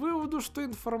пришли к выводу, что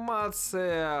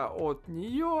информация от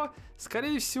нее,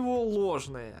 скорее всего,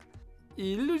 ложная.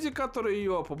 И люди, которые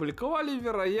ее опубликовали,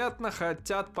 вероятно,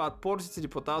 хотят подпортить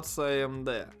репутацию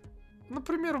AMD.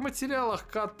 Например, в материалах,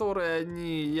 которые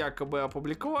они якобы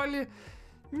опубликовали,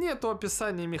 нету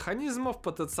описания механизмов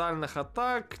потенциальных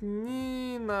атак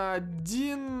ни на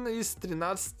один из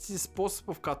 13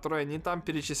 способов, которые они там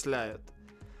перечисляют.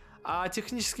 А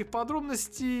технических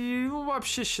подробностей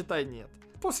вообще, считай, нет.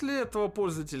 После этого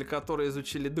пользователи, которые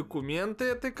изучили документы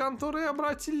этой конторы,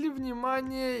 обратили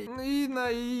внимание и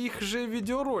на их же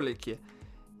видеоролики.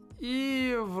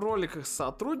 И в роликах с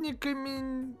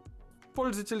сотрудниками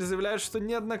пользователи заявляют, что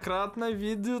неоднократно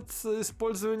видят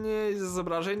использование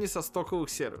изображений со стоковых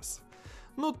сервисов.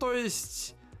 Ну, то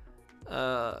есть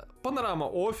панорама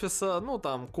офиса, ну,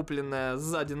 там, купленная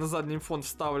сзади, на задний фон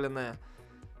вставленная,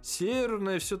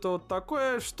 серверное, все это вот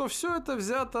такое, что все это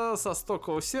взято со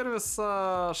стокового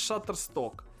сервиса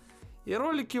Shutterstock. И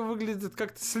ролики выглядят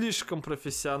как-то слишком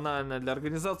профессионально для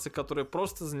организации, которая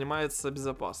просто занимается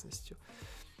безопасностью.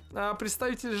 А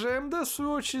представители же AMD, в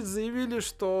свою очередь, заявили,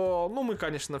 что, ну, мы,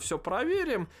 конечно, все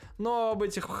проверим, но об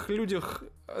этих людях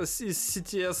из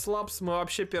CTS Labs мы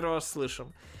вообще первый раз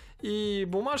слышим. И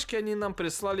бумажки они нам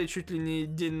прислали чуть ли не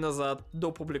день назад,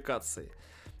 до публикации.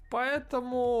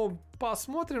 Поэтому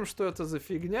посмотрим, что это за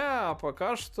фигня, а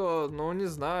пока что, ну, не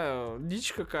знаю,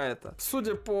 дичь какая-то.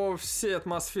 Судя по всей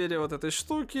атмосфере вот этой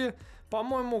штуки,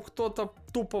 по-моему, кто-то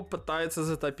тупо пытается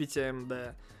затопить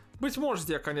AMD. Быть может,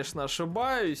 я, конечно,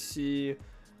 ошибаюсь, и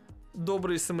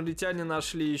добрые самаритяне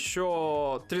нашли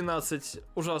еще 13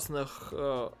 ужасных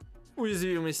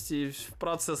уязвимостей в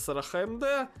процессорах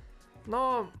AMD,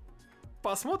 но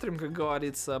посмотрим, как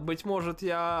говорится. Быть может,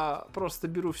 я просто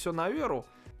беру все на веру,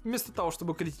 вместо того,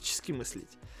 чтобы критически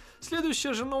мыслить.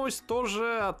 Следующая же новость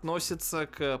тоже относится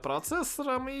к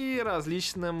процессорам и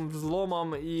различным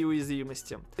взломам и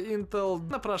уязвимостям. Intel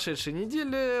на прошедшей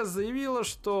неделе заявила,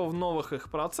 что в новых их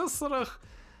процессорах,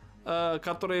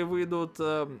 которые выйдут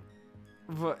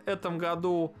в этом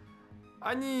году,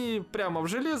 они прямо в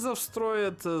железо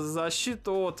встроят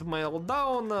защиту от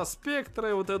мейлдауна,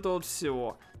 спектра и вот это вот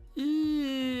всего.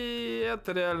 И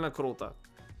это реально круто.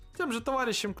 Тем же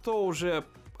товарищам, кто уже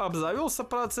обзавелся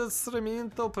процессорами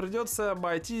Intel, придется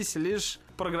обойтись лишь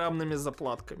программными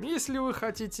заплатками. Если вы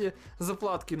хотите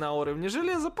заплатки на уровне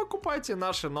железа, покупайте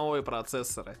наши новые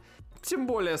процессоры. Тем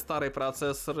более старые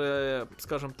процессоры,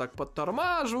 скажем так,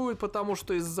 подтормаживают, потому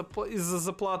что из-за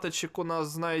заплаточек у нас,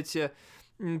 знаете,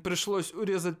 пришлось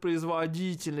урезать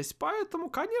производительность.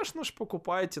 Поэтому, конечно же,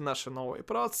 покупайте наши новые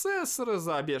процессоры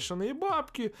за бешеные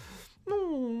бабки.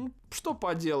 Ну, что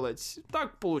поделать,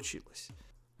 так получилось.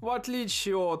 В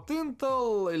отличие от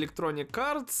Intel, Electronic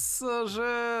Arts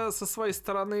же со своей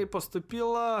стороны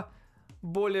поступила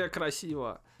более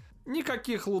красиво.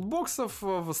 Никаких лутбоксов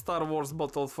в Star Wars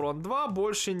Battlefront 2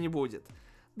 больше не будет.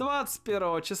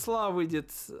 21 числа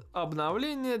выйдет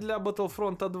обновление для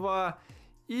Battlefront 2,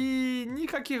 и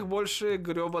никаких больше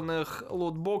гребаных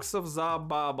лутбоксов за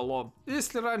бабло.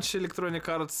 Если раньше Electronic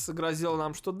Arts грозил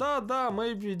нам, что да,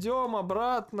 мы введем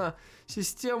обратно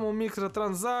систему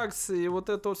микротранзакций, и вот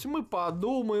это вот все, мы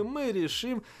подумаем, мы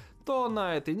решим, то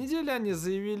на этой неделе они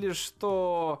заявили,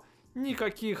 что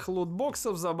никаких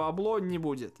лутбоксов за бабло не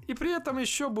будет. И при этом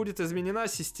еще будет изменена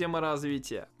система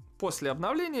развития. После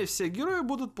обновления все герои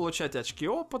будут получать очки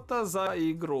опыта за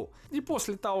игру. И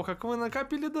после того, как вы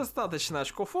накопили достаточно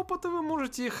очков опыта, вы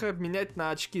можете их обменять на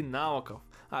очки навыков.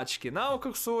 А очки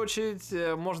навыков, в свою очередь,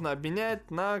 можно обменять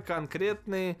на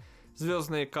конкретные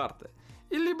звездные карты.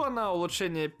 И либо на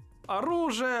улучшение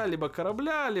оружия, либо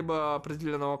корабля, либо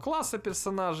определенного класса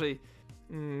персонажей.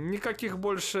 Никаких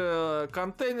больше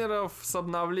контейнеров с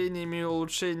обновлениями и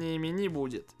улучшениями не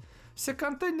будет. Все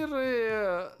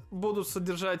контейнеры будут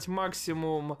содержать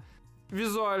максимум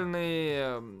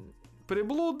визуальные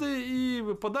приблуды и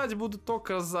выпадать будут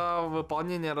только за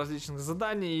выполнение различных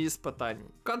заданий и испытаний.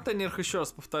 В контейнерах, еще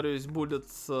раз повторюсь, будет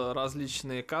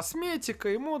различные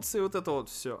косметика, эмоции, вот это вот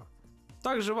все.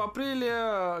 Также в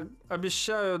апреле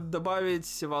обещают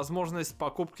добавить возможность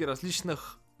покупки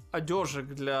различных одежек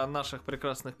для наших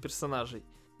прекрасных персонажей.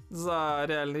 За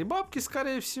реальные бабки,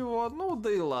 скорее всего, ну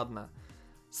да и ладно.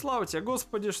 Слава тебе,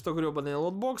 Господи, что гребаные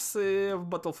лотбоксы в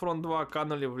Battlefront 2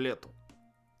 канули в лету.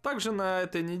 Также на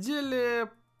этой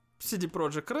неделе CD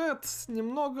Projekt Red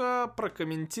немного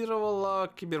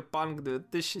прокомментировала Cyberpunk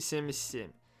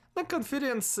 2077. На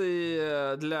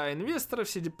конференции для инвесторов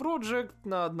CD Projekt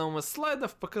на одном из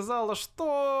слайдов показала,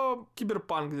 что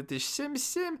Cyberpunk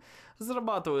 2077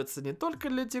 разрабатывается не только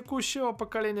для текущего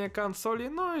поколения консолей,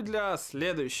 но и для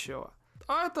следующего.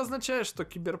 А это означает, что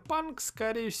Cyberpunk,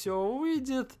 скорее всего,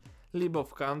 выйдет либо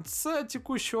в конце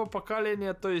текущего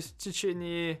поколения, то есть в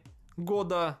течение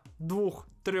года,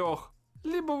 2-3,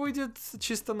 либо выйдет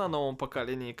чисто на новом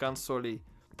поколении консолей.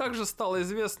 Также стало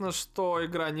известно, что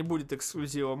игра не будет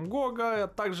эксклюзивом GOG, а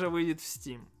также выйдет в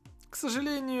Steam. К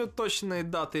сожалению, точной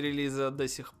даты релиза до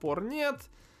сих пор нет.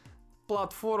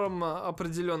 Платформ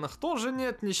определенных тоже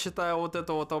нет, не считая вот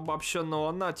этого вот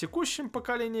обобщенного на текущем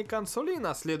поколении консолей и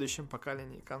на следующем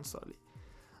поколении консолей.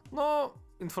 Но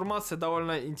информация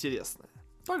довольно интересная.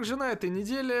 Также на этой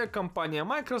неделе компания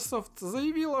Microsoft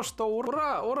заявила, что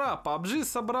ура, PUBG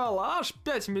собрала аж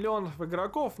 5 миллионов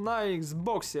игроков на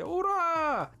Xbox.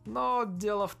 Ура! Но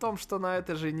дело в том, что на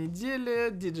этой же неделе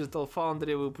Digital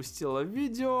Foundry выпустила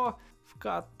видео, в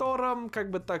котором,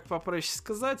 как бы так попроще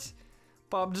сказать,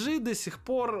 PUBG до сих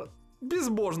пор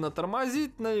безбожно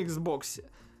тормозит на Xbox.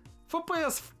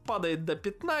 FPS падает до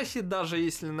 15, даже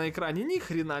если на экране ни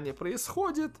хрена не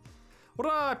происходит.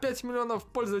 Ура, 5 миллионов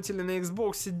пользователей на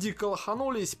Xbox дико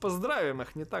лоханулись, поздравим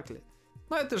их, не так ли?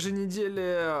 На этой же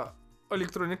неделе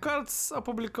Electronic Arts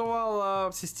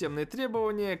опубликовала системные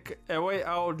требования к A Way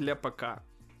Out для ПК.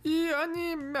 И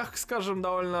они, мягко скажем,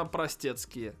 довольно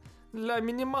простецкие. Для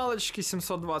минималочки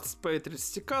 720p и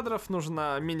 30 кадров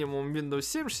нужна минимум Windows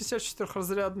 7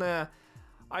 64-разрядная,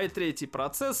 i3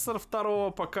 процессор второго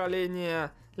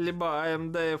поколения, либо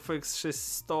AMD FX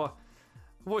 6100,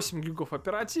 8 гигов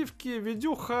оперативки,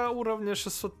 видюха уровня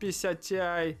 650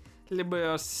 Ti,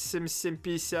 либо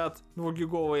 7750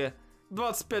 2-гиговые,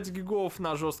 25 гигов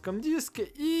на жестком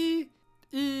диске и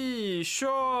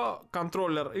еще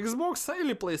контроллер Xbox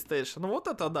или PlayStation. Вот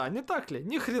это да, не так ли?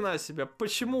 Ни хрена себе,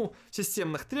 почему в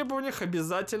системных требованиях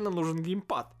обязательно нужен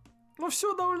геймпад? Ну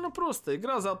все довольно просто,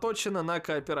 игра заточена на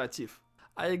кооператив.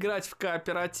 А играть в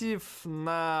кооператив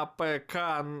на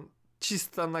ПК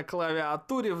чисто на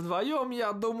клавиатуре вдвоем,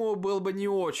 я думаю, было бы не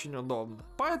очень удобно.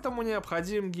 Поэтому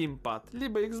необходим геймпад,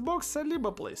 либо Xbox, либо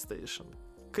PlayStation.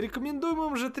 К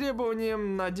рекомендуемым же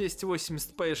требованиям на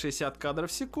 1080p и 60 кадров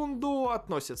в секунду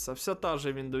относятся все та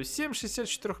же Windows 7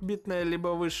 64-битная, либо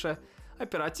выше,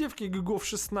 оперативки гигов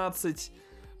 16,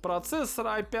 процессор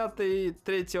i5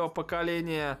 третьего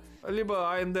поколения, либо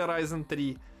AMD Ryzen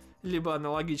 3, либо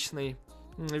аналогичный.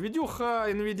 Видюха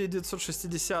NVIDIA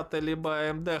 960, либо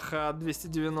AMD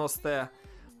 290,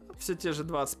 все те же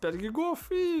 25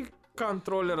 гигов, и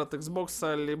контроллер от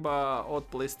Xbox, либо от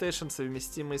PlayStation,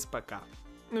 совместимый с ПК.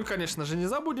 Ну и, конечно же, не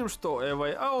забудем, что A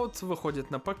Way Out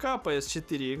выходит на ПК,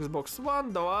 PS4 и Xbox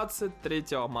One 23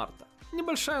 марта.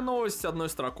 Небольшая новость одной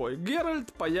строкой.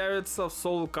 Геральт появится в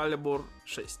Soul Calibur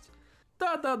 6.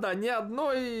 Да-да-да, ни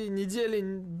одной недели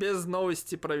без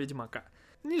новости про Ведьмака.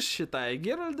 Не считая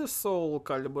Геральда, в Soul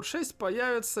Calibur 6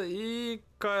 появится и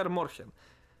Каэр Морхен,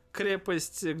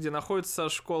 крепость, где находится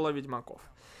школа ведьмаков.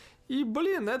 И,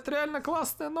 блин, это реально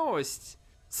классная новость.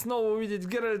 Снова увидеть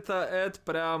Геральта, это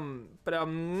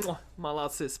прям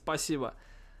молодцы, спасибо.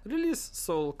 Релиз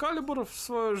Soul Calibur, в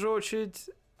свою же очередь,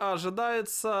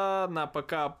 ожидается на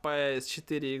ПК,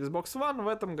 PS4 и Xbox One в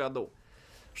этом году.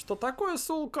 Что такое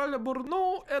Soul Calibur?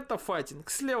 Ну, это файтинг,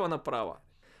 слева направо.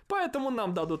 Поэтому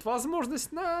нам дадут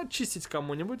возможность начистить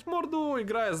кому-нибудь морду,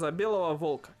 играя за белого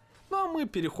волка. Ну а мы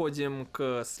переходим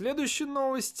к следующей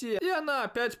новости. И она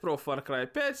опять про Far Cry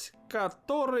 5,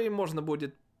 который можно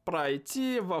будет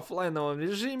пройти в оффлайновом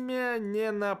режиме,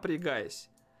 не напрягаясь.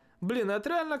 Блин, это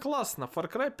реально классно.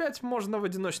 Far Cry 5 можно в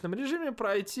одиночном режиме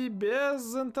пройти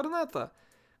без интернета.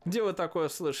 Где вы такое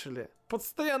слышали?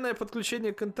 Постоянное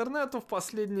подключение к интернету в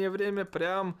последнее время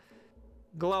прям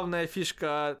главная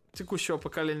фишка текущего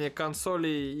поколения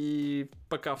консолей и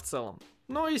ПК в целом.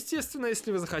 Но, естественно,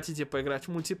 если вы захотите поиграть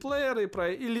в мультиплеер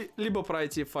либо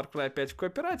пройти Far Cry 5 в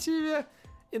кооперативе,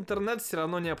 интернет все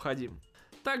равно необходим.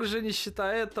 Также, не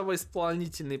считая этого,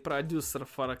 исполнительный продюсер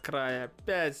Far Cry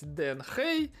 5 Дэн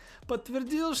Хей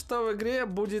подтвердил, что в игре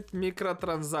будет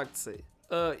микротранзакции.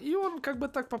 И он, как бы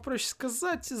так попроще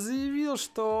сказать, заявил,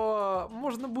 что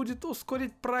можно будет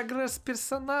ускорить прогресс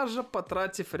персонажа,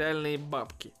 потратив реальные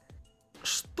бабки.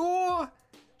 Что?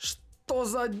 Что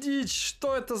за дичь?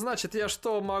 Что это значит? Я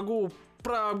что, могу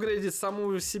проапгрейдить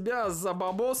саму себя за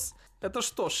бабос? Это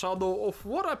что, Shadow of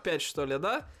War опять, что ли,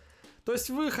 да? То есть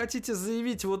вы хотите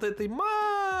заявить вот этой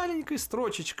маленькой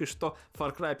строчечкой, что в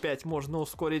Far Cry 5 можно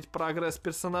ускорить прогресс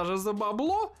персонажа за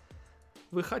бабло?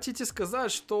 Вы хотите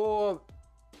сказать, что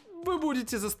вы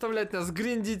будете заставлять нас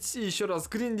гриндить и еще раз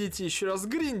гриндить и еще раз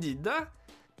гриндить, да?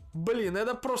 Блин,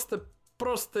 это просто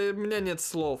у меня нет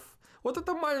слов. Вот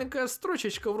эта маленькая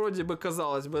строчечка вроде бы,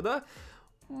 казалось бы, да?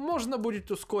 Можно будет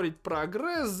ускорить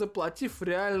прогресс, заплатив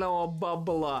реального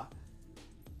бабла.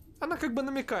 Она как бы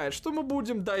намекает, что мы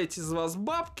будем дать из вас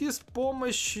бабки с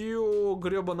помощью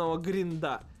гребаного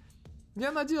гринда.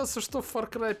 Я надеялся, что в Far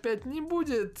Cry 5 не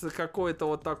будет какой-то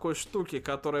вот такой штуки,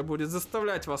 которая будет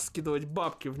заставлять вас скидывать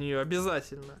бабки в нее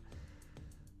обязательно.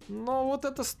 Но вот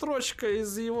эта строчка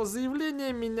из его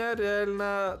заявления меня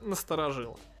реально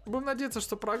насторожила. Будем надеяться,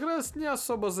 что прогресс не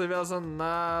особо завязан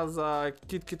на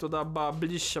закидки туда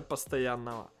баблища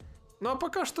постоянного. Ну а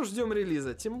пока что ждем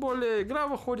релиза. Тем более игра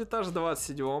выходит аж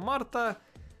 27 марта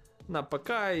на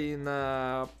ПК и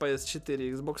на PS4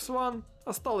 и Xbox One.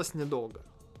 Осталось недолго.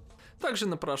 Также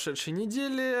на прошедшей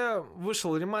неделе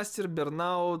вышел ремастер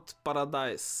Burnout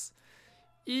Paradise.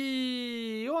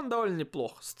 И он довольно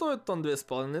неплох. Стоит он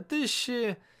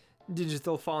 2500.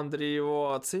 Digital Foundry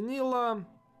его оценила.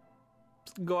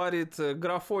 Говорит,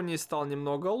 графоний стал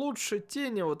немного лучше,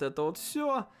 тени, вот это вот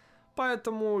все.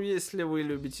 Поэтому, если вы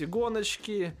любите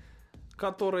гоночки,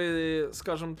 которые,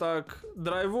 скажем так,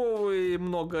 драйвовые,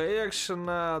 много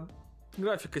экшена,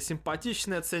 графика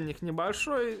симпатичная, ценник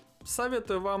небольшой,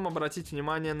 советую вам обратить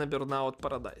внимание на Burnout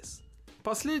Paradise.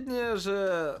 Последнее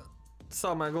же,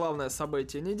 самое главное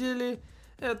событие недели,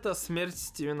 это смерть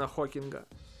Стивена Хокинга.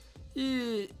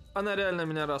 И она реально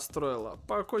меня расстроила.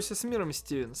 Покойся с миром,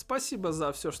 Стивен. Спасибо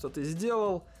за все, что ты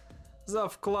сделал, за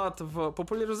вклад в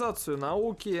популяризацию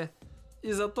науки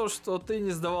и за то, что ты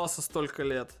не сдавался столько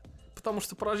лет. Потому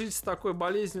что прожить с такой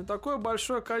болезнью такое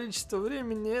большое количество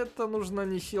времени, это нужна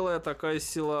нехилая такая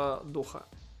сила духа.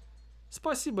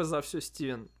 Спасибо за все,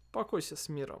 Стивен. Покойся с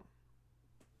миром.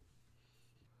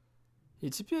 И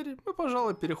теперь мы,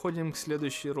 пожалуй, переходим к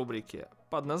следующей рубрике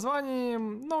под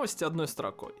названием «Новости одной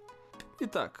строкой».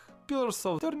 Итак, Pillars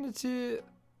of Eternity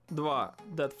 2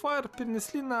 Deadfire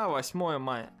перенесли на 8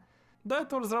 мая. До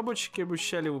этого разработчики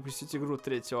обещали выпустить игру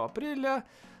 3 апреля,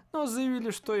 но заявили,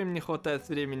 что им не хватает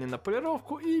времени на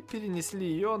полировку и перенесли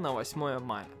ее на 8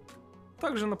 мая.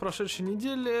 Также на прошедшей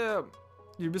неделе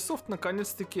Ubisoft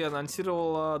наконец-таки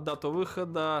анонсировала дату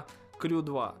выхода Crew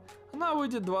 2. Она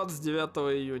выйдет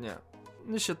 29 июня.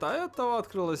 Не считая этого,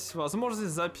 открылась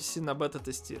возможность записи на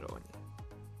бета-тестирование.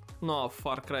 Ну а в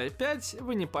Far Cry 5,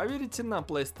 вы не поверите, на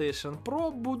PlayStation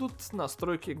Pro будут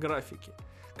настройки графики.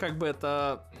 Как бы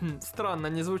это странно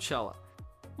не звучало.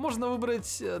 Можно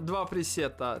выбрать два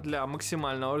пресета для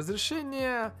максимального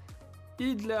разрешения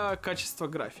и для качества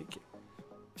графики.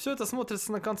 Все это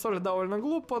смотрится на консоли довольно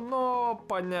глупо, но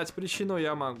понять причину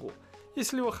я могу.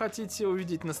 Если вы хотите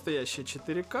увидеть настоящее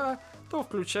 4К, то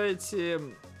включайте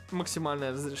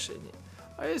максимальное разрешение.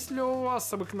 А если у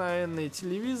вас обыкновенный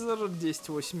телевизор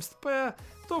 1080p,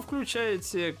 то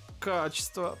включайте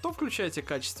качество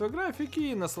графики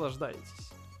и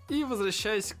наслаждайтесь. И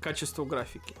возвращаясь к качеству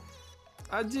графики.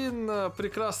 Один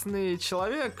прекрасный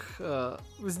человек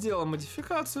сделал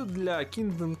модификацию для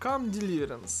Kingdom Come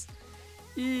Deliverance.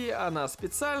 И она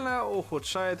специально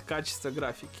ухудшает качество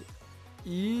графики.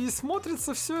 И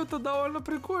смотрится все это довольно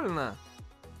прикольно.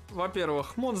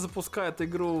 Во-первых, мод запускает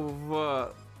игру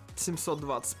в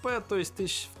 720p,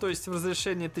 то есть в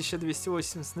разрешении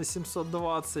 1280 на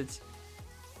 720.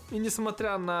 И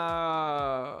несмотря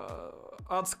на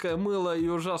адское мыло и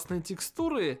ужасные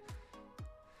текстуры,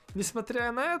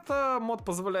 несмотря на это, мод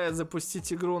позволяет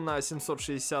запустить игру на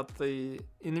 760-й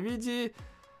NVIDIA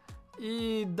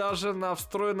и даже на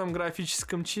встроенном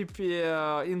графическом чипе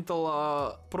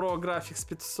Intel Pro Graphics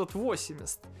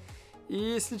 580. И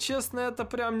если честно, это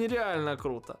прям нереально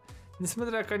круто.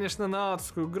 Несмотря, конечно, на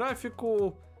адскую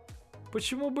графику,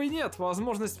 почему бы и нет?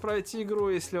 Возможность пройти игру,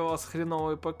 если у вас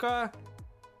хреновый ПК,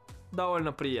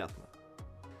 довольно приятно.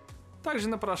 Также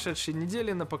на прошедшей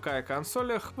неделе на ПК и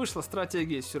консолях вышла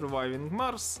стратегия Surviving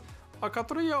Mars, о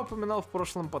которой я упоминал в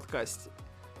прошлом подкасте.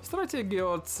 Стратегия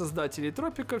от создателей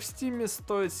Тропика в Steam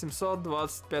стоит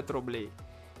 725 рублей.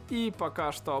 И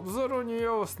пока что обзор у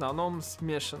нее в основном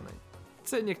смешанный.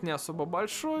 Ценник не особо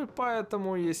большой,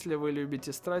 поэтому если вы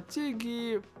любите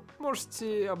стратегии,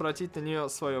 можете обратить на нее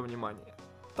свое внимание.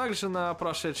 Также на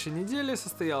прошедшей неделе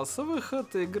состоялся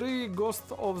выход игры Ghost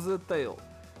of the Tale,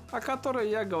 о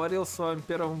которой я говорил в своем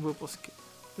первом выпуске.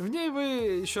 В ней вы,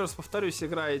 еще раз повторюсь,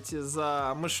 играете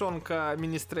за мышонка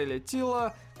Министреля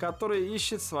Тила, который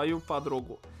ищет свою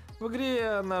подругу. В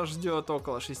игре нас ждет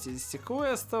около 60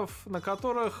 квестов,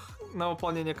 на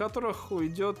выполнение которых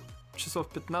уйдет часов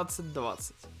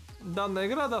 15-20. Данная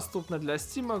игра доступна для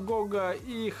Steam, GOG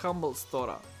и Humble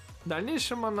Store. В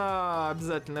дальнейшем она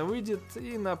обязательно выйдет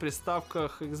и на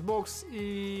приставках Xbox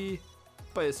и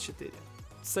PS4.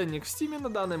 Ценник в Steam на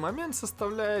данный момент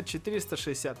составляет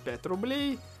 465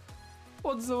 рублей.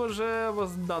 Отзывы же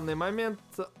в данный момент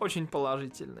очень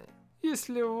положительные.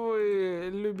 Если вы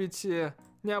любите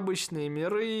необычные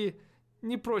миры,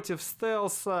 не против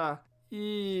стелса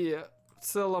и в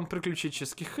целом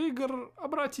приключенческих игр,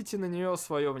 обратите на нее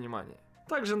свое внимание.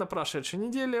 Также на прошедшей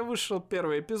неделе вышел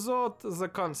первый эпизод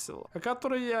The Council, о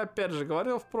которой я опять же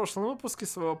говорил в прошлом выпуске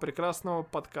своего прекрасного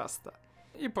подкаста.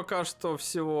 И пока что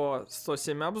всего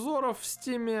 107 обзоров в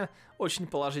Steam, очень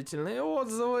положительные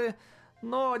отзывы,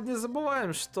 но не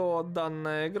забываем, что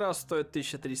данная игра стоит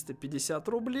 1350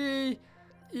 рублей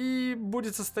и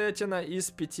будет состоять она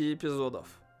из 5 эпизодов.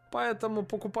 Поэтому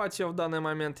покупать ее в данный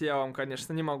момент я вам,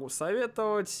 конечно, не могу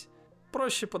советовать.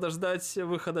 Проще подождать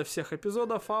выхода всех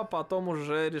эпизодов, а потом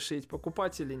уже решить,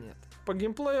 покупать или нет. По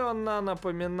геймплею она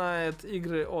напоминает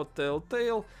игры от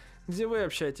Telltale, где вы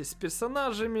общаетесь с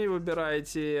персонажами,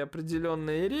 выбираете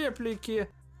определенные реплики,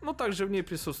 но также в ней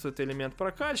присутствует элемент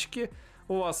прокачки.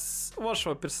 У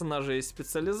вашего персонажа есть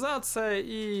специализация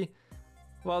и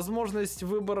возможность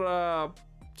выбора,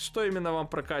 что именно вам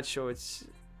прокачивать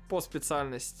по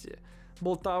специальности.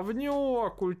 Болтовню,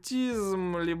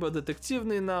 оккультизм, либо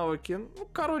детективные навыки.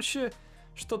 Короче,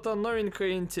 что-то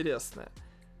новенькое и интересное.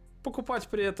 Покупать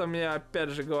при этом, я опять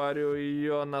же говорю,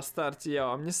 ее на старте я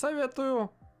вам не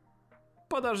советую.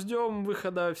 Подождем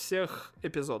выхода всех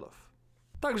эпизодов.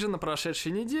 Также на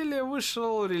прошедшей неделе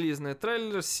вышел релизный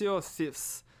трейлер Sea of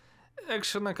Thieves,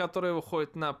 экшена, который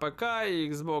выходит на ПК и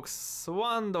Xbox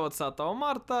One 20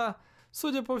 марта.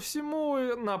 Судя по всему,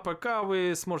 на ПК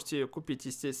вы сможете ее купить,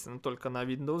 естественно, только на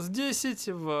Windows 10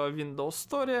 в Windows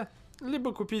Store,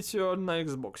 либо купить ее на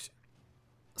Xbox.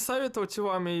 Советовать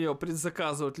вам ее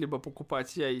предзаказывать либо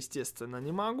покупать я, естественно,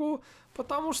 не могу,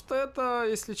 потому что это,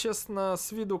 если честно,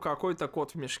 с виду какой-то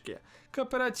кот в мешке.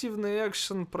 Кооперативный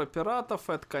экшен про пиратов,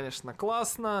 это, конечно,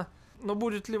 классно, но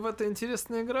будет ли в это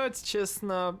интересно играть,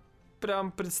 честно,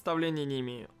 прям представления не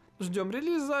имею. Ждем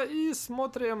релиза и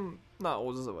смотрим на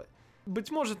отзывы.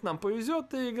 Быть может, нам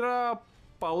повезет, и игра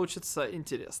получится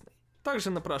интересной.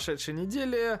 Также на прошедшей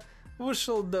неделе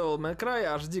вышел Devil May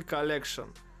Cry HD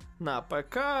Collection на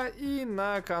ПК и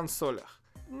на консолях.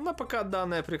 На ПК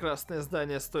данное прекрасное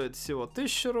издание стоит всего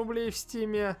 1000 рублей в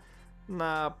Стиме,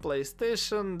 на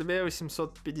PlayStation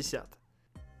 2850.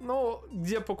 Ну,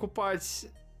 где покупать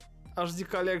HD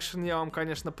Collection я вам,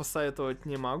 конечно, посоветовать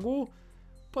не могу,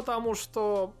 потому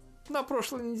что на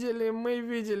прошлой неделе мы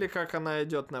видели, как она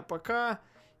идет на ПК,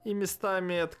 и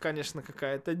местами это, конечно,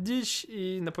 какая-то дичь,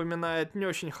 и напоминает не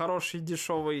очень хороший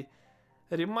дешевый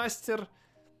ремастер.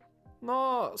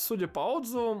 Но, судя по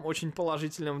отзывам, очень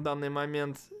положительным в данный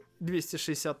момент,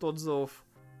 260 отзывов,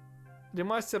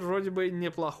 ремастер вроде бы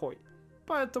неплохой.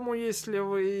 Поэтому, если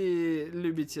вы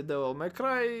любите Devil May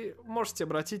Cry, можете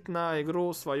обратить на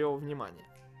игру свое внимание.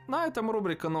 На этом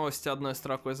рубрика новости одной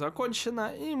строкой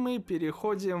закончена, и мы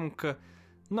переходим к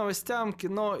новостям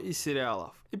кино и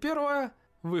сериалов. И первое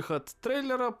 – выход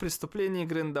трейлера «Преступление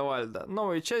Гриндевальда»,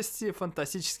 новой части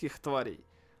фантастических тварей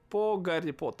по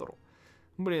Гарри Поттеру.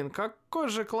 Блин, какой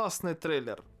же классный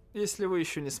трейлер. Если вы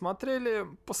еще не смотрели,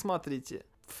 посмотрите.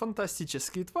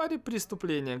 Фантастические твари.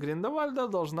 Преступление Гриндевальда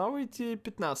должна выйти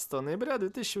 15 ноября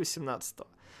 2018.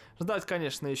 Ждать,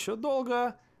 конечно, еще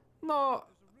долго, но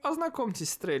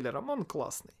ознакомьтесь с трейлером, он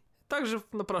классный. Также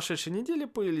на прошедшей неделе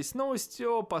появились новости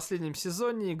о последнем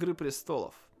сезоне «Игры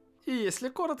престолов». И если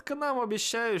коротко, нам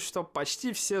обещают, что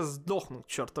почти все сдохнут к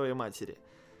чертовой матери.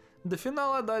 До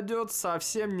финала дойдет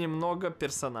совсем немного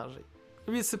персонажей.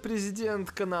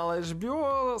 Вице-президент канала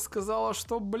HBO сказала,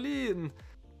 что,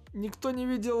 никто не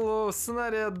видел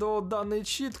сценария до данной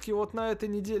читки. Вот на этой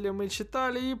неделе мы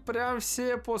читали, и прям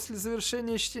все после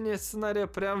завершения чтения сценария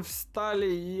прям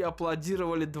встали и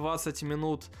аплодировали 20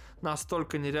 минут.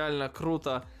 Настолько нереально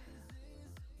круто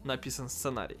написан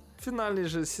сценарий. Финальный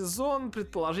же сезон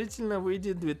предположительно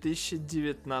выйдет в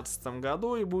 2019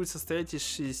 году и будет состоять из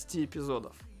 6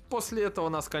 эпизодов. После этого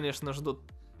нас, конечно, ждут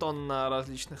тонна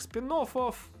различных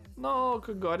спин-оффов, но,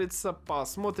 как говорится,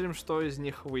 посмотрим, что из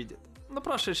них выйдет. На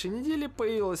прошедшей неделе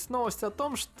появилась новость о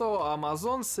том, что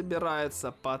Amazon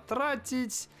собирается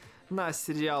потратить на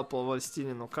сериал по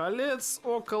 «Властелину колец»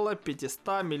 около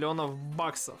 500 миллионов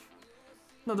баксов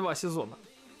на 2 сезона.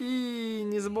 И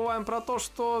не забываем про то,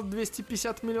 что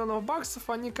 250 миллионов баксов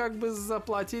они как бы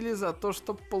заплатили за то,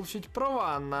 чтобы получить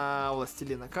права на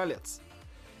 «Властелина колец».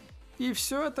 И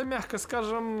все это, мягко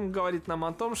скажем, говорит нам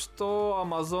о том, что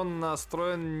Amazon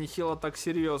настроен нехило так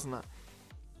серьезно.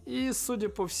 И, судя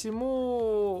по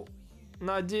всему,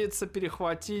 надеется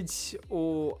перехватить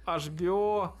у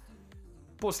HBO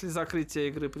после закрытия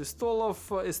 «Игры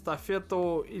престолов»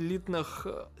 эстафету элитных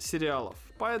сериалов.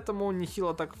 Поэтому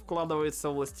нехило так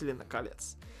вкладывается в «Властелина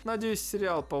колец». Надеюсь,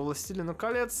 сериал по «Властелину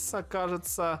колец»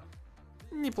 окажется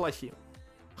неплохим.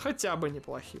 Хотя бы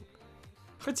неплохим.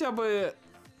 Хотя бы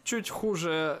чуть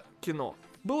хуже кино.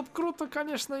 Было бы круто,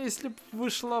 конечно, если бы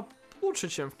вышло лучше,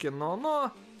 чем в кино,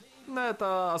 но на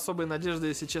это особой надежды,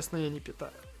 если честно, я не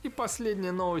питаю. И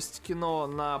последняя новость кино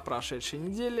на прошедшей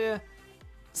неделе.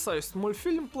 Союз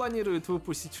мультфильм планирует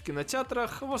выпустить в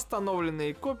кинотеатрах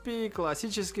восстановленные копии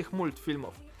классических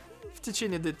мультфильмов. В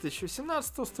течение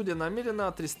 2018 студия намерена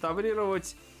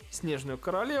отреставрировать «Снежную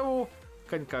королеву»,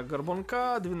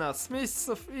 «Конька-горбунка», «12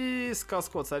 месяцев» и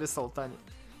 «Сказку о царе Салтане».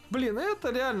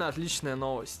 Это реально отличная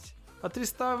новость.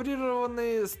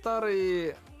 Отреставрированные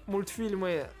старые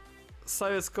мультфильмы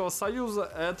Советского Союза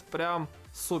 — это прям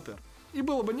супер. И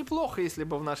было бы неплохо, если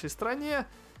бы в нашей стране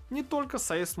не только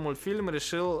Союз мультфильм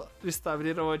решил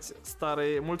реставрировать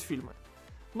старые мультфильмы,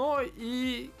 но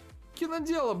и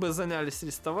киноделы бы занялись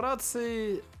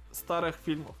реставрацией старых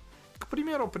фильмов. К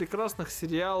примеру, прекрасных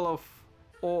сериалов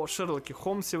о Шерлоке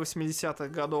Холмсе 80-х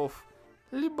годов,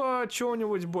 либо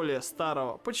чего-нибудь более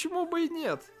старого. Почему бы и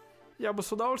нет? Я бы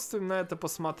с удовольствием на это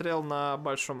посмотрел на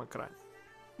большом экране.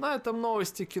 На этом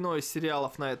новости кино и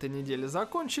сериалов на этой неделе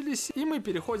закончились, и мы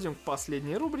переходим к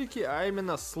последней рубрике, а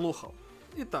именно слухов.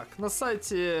 Итак, на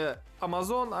сайте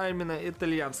Amazon, а именно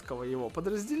итальянского его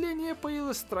подразделения,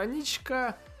 появилась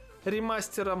страничка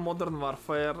ремастера Modern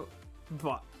Warfare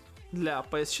 2 для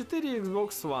PS4 и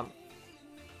Xbox One.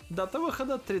 Дата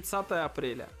выхода 30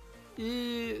 апреля.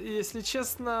 И, если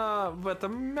честно, в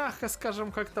этом, мягко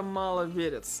скажем, как-то мало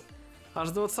верится. Аж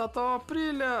 20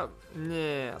 апреля?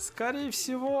 Не, скорее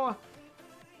всего,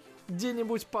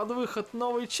 где-нибудь под выход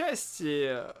новой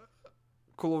части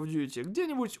Call of Duty,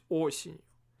 где-нибудь осенью.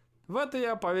 В это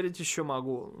я поверить еще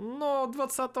могу, но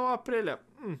 20 апреля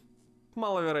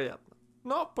маловероятно.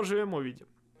 Но поживем увидим.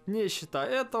 Не считая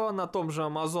этого, на том же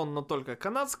Amazon, но только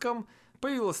канадском,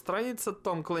 появилась страница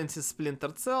Tom Clancy's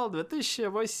Splinter Cell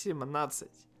 2018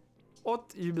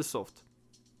 от Ubisoft.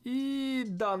 И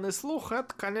данный слух,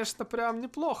 это, конечно, прям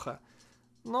неплохо.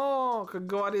 Но, как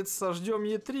говорится, ждем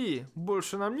E3,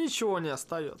 больше нам ничего не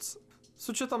остается. С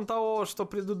учетом того, что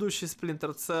предыдущий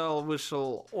Splinter Cell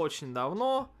вышел очень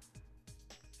давно,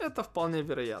 это вполне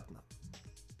вероятно.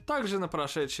 Также на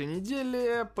прошедшей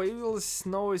неделе появилась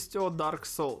новость о Dark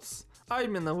Souls. А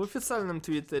именно в официальном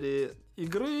твиттере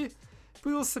игры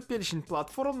появился перечень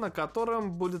платформ, на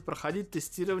котором будет проходить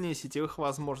тестирование сетевых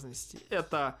возможностей.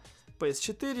 Это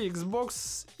PS4,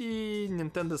 Xbox и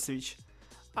Nintendo Switch.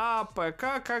 А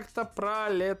ПК как-то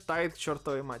пролетает к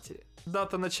чертовой матери.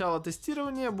 Дата начала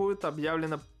тестирования будет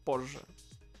объявлена позже.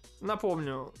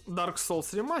 Напомню, Dark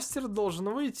Souls Remaster должен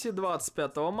выйти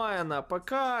 25 мая на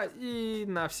ПК и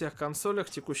на всех консолях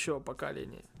текущего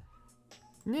поколения.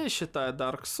 Не считая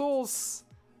Dark Souls,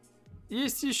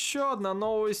 есть еще одна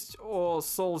новость о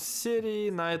Souls серии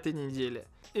на этой неделе.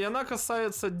 И она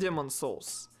касается Demon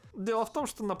Souls. Дело в том,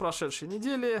 что на прошедшей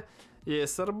неделе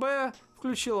ESRB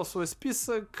включила в свой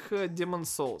список Demon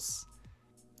Souls.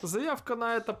 Заявка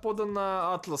на это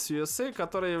подана Atlas USA,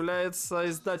 который является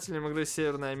издателем игры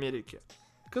Северной Америки.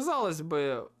 Казалось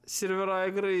бы, сервера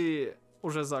игры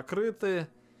уже закрыты,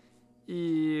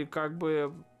 и как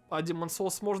бы о Demon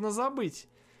Souls можно забыть.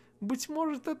 Быть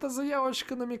может, эта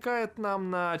заявочка намекает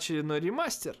нам на очередной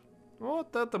ремастер?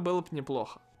 Вот это было бы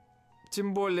неплохо.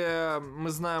 Тем более, мы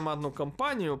знаем одну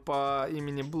компанию по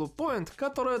имени Bluepoint,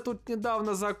 которая тут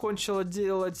недавно закончила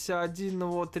делать один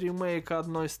вот ремейк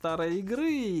одной старой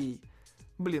игры.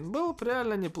 Блин, было бы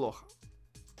реально неплохо.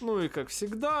 Ну и как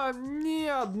всегда, ни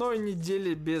одной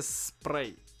недели без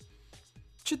Prey.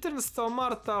 14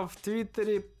 марта в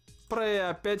Твиттере Prey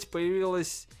опять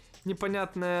появилось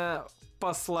непонятное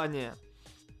послание.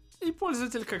 И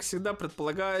пользователь, как всегда,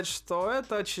 предполагает, что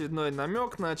это очередной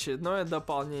намек на очередное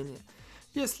дополнение.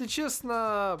 Если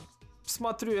честно,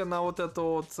 смотрю я на вот эту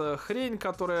вот хрень,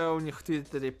 которая у них в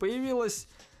Твиттере появилась.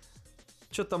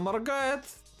 Что-то моргает,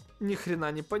 ни хрена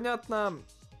непонятно.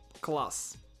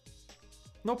 Класс.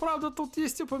 Но правда тут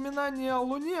есть упоминание о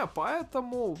Луне,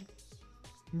 поэтому,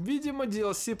 видимо,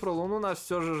 DLC про Луну нас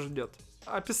все же ждет.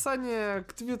 Описание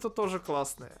к твиту тоже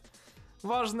классное.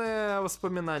 Важное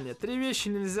воспоминание. 3 вещи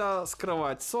нельзя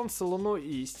скрывать: Солнце, Луну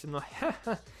и истину.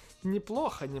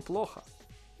 Неплохо, неплохо.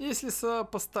 Если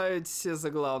сопоставить все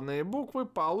заглавные буквы,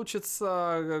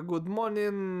 получится Good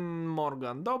Morning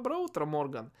Morgan. Доброе утро,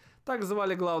 Морган. Так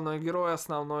звали главного героя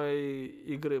основной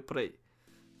игры Prey.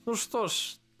 Ну что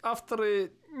ж,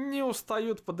 авторы не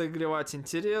устают подогревать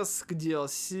интерес к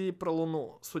DLC про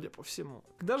Луну, судя по всему.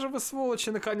 Когда же вы,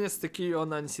 сволочи, наконец-таки ее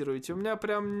анонсируете? У меня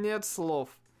прям нет слов.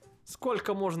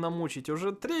 Сколько можно мучить? Уже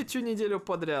 3-ю неделю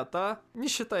подряд, а? Не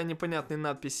считая непонятной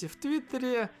надписи в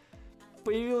Твиттере,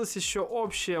 появилось еще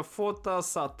общее фото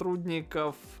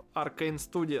сотрудников Arcane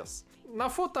Studios. На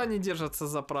фото они держатся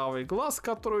за правый глаз,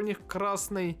 который у них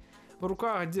красный. В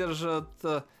руках держат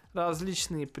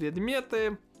различные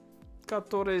предметы,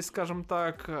 которые, скажем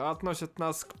так, относят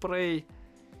нас к Prey.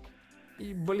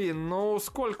 И, блин, ну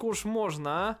сколько уж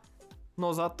можно, а?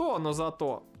 Но зато,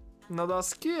 на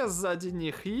доске сзади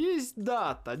них есть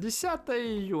дата, 10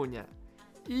 июня.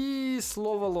 И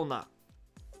слово Луна.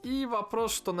 И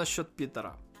вопрос, что насчет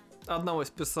Питера, одного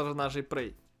из персонажей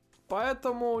Prey.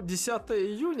 Поэтому 10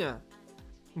 июня,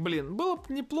 блин, было бы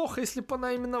неплохо, если бы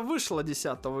она именно вышла 10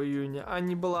 июня, а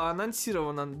не была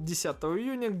анонсирована 10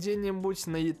 июня где-нибудь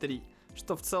на E3,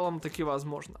 что в целом таки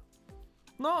возможно.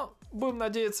 Но будем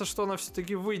надеяться, что она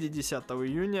все-таки выйдет 10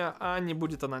 июня, а не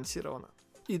будет анонсирована.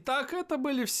 Итак, это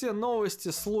были все новости,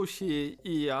 слухи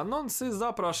и анонсы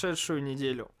за прошедшую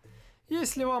неделю.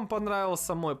 Если вам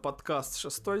понравился мой подкаст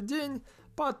 «Шестой день»,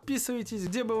 подписывайтесь,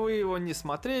 где бы вы его не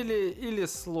смотрели или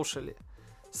слушали.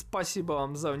 Спасибо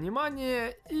вам за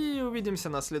внимание и увидимся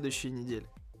на следующей неделе.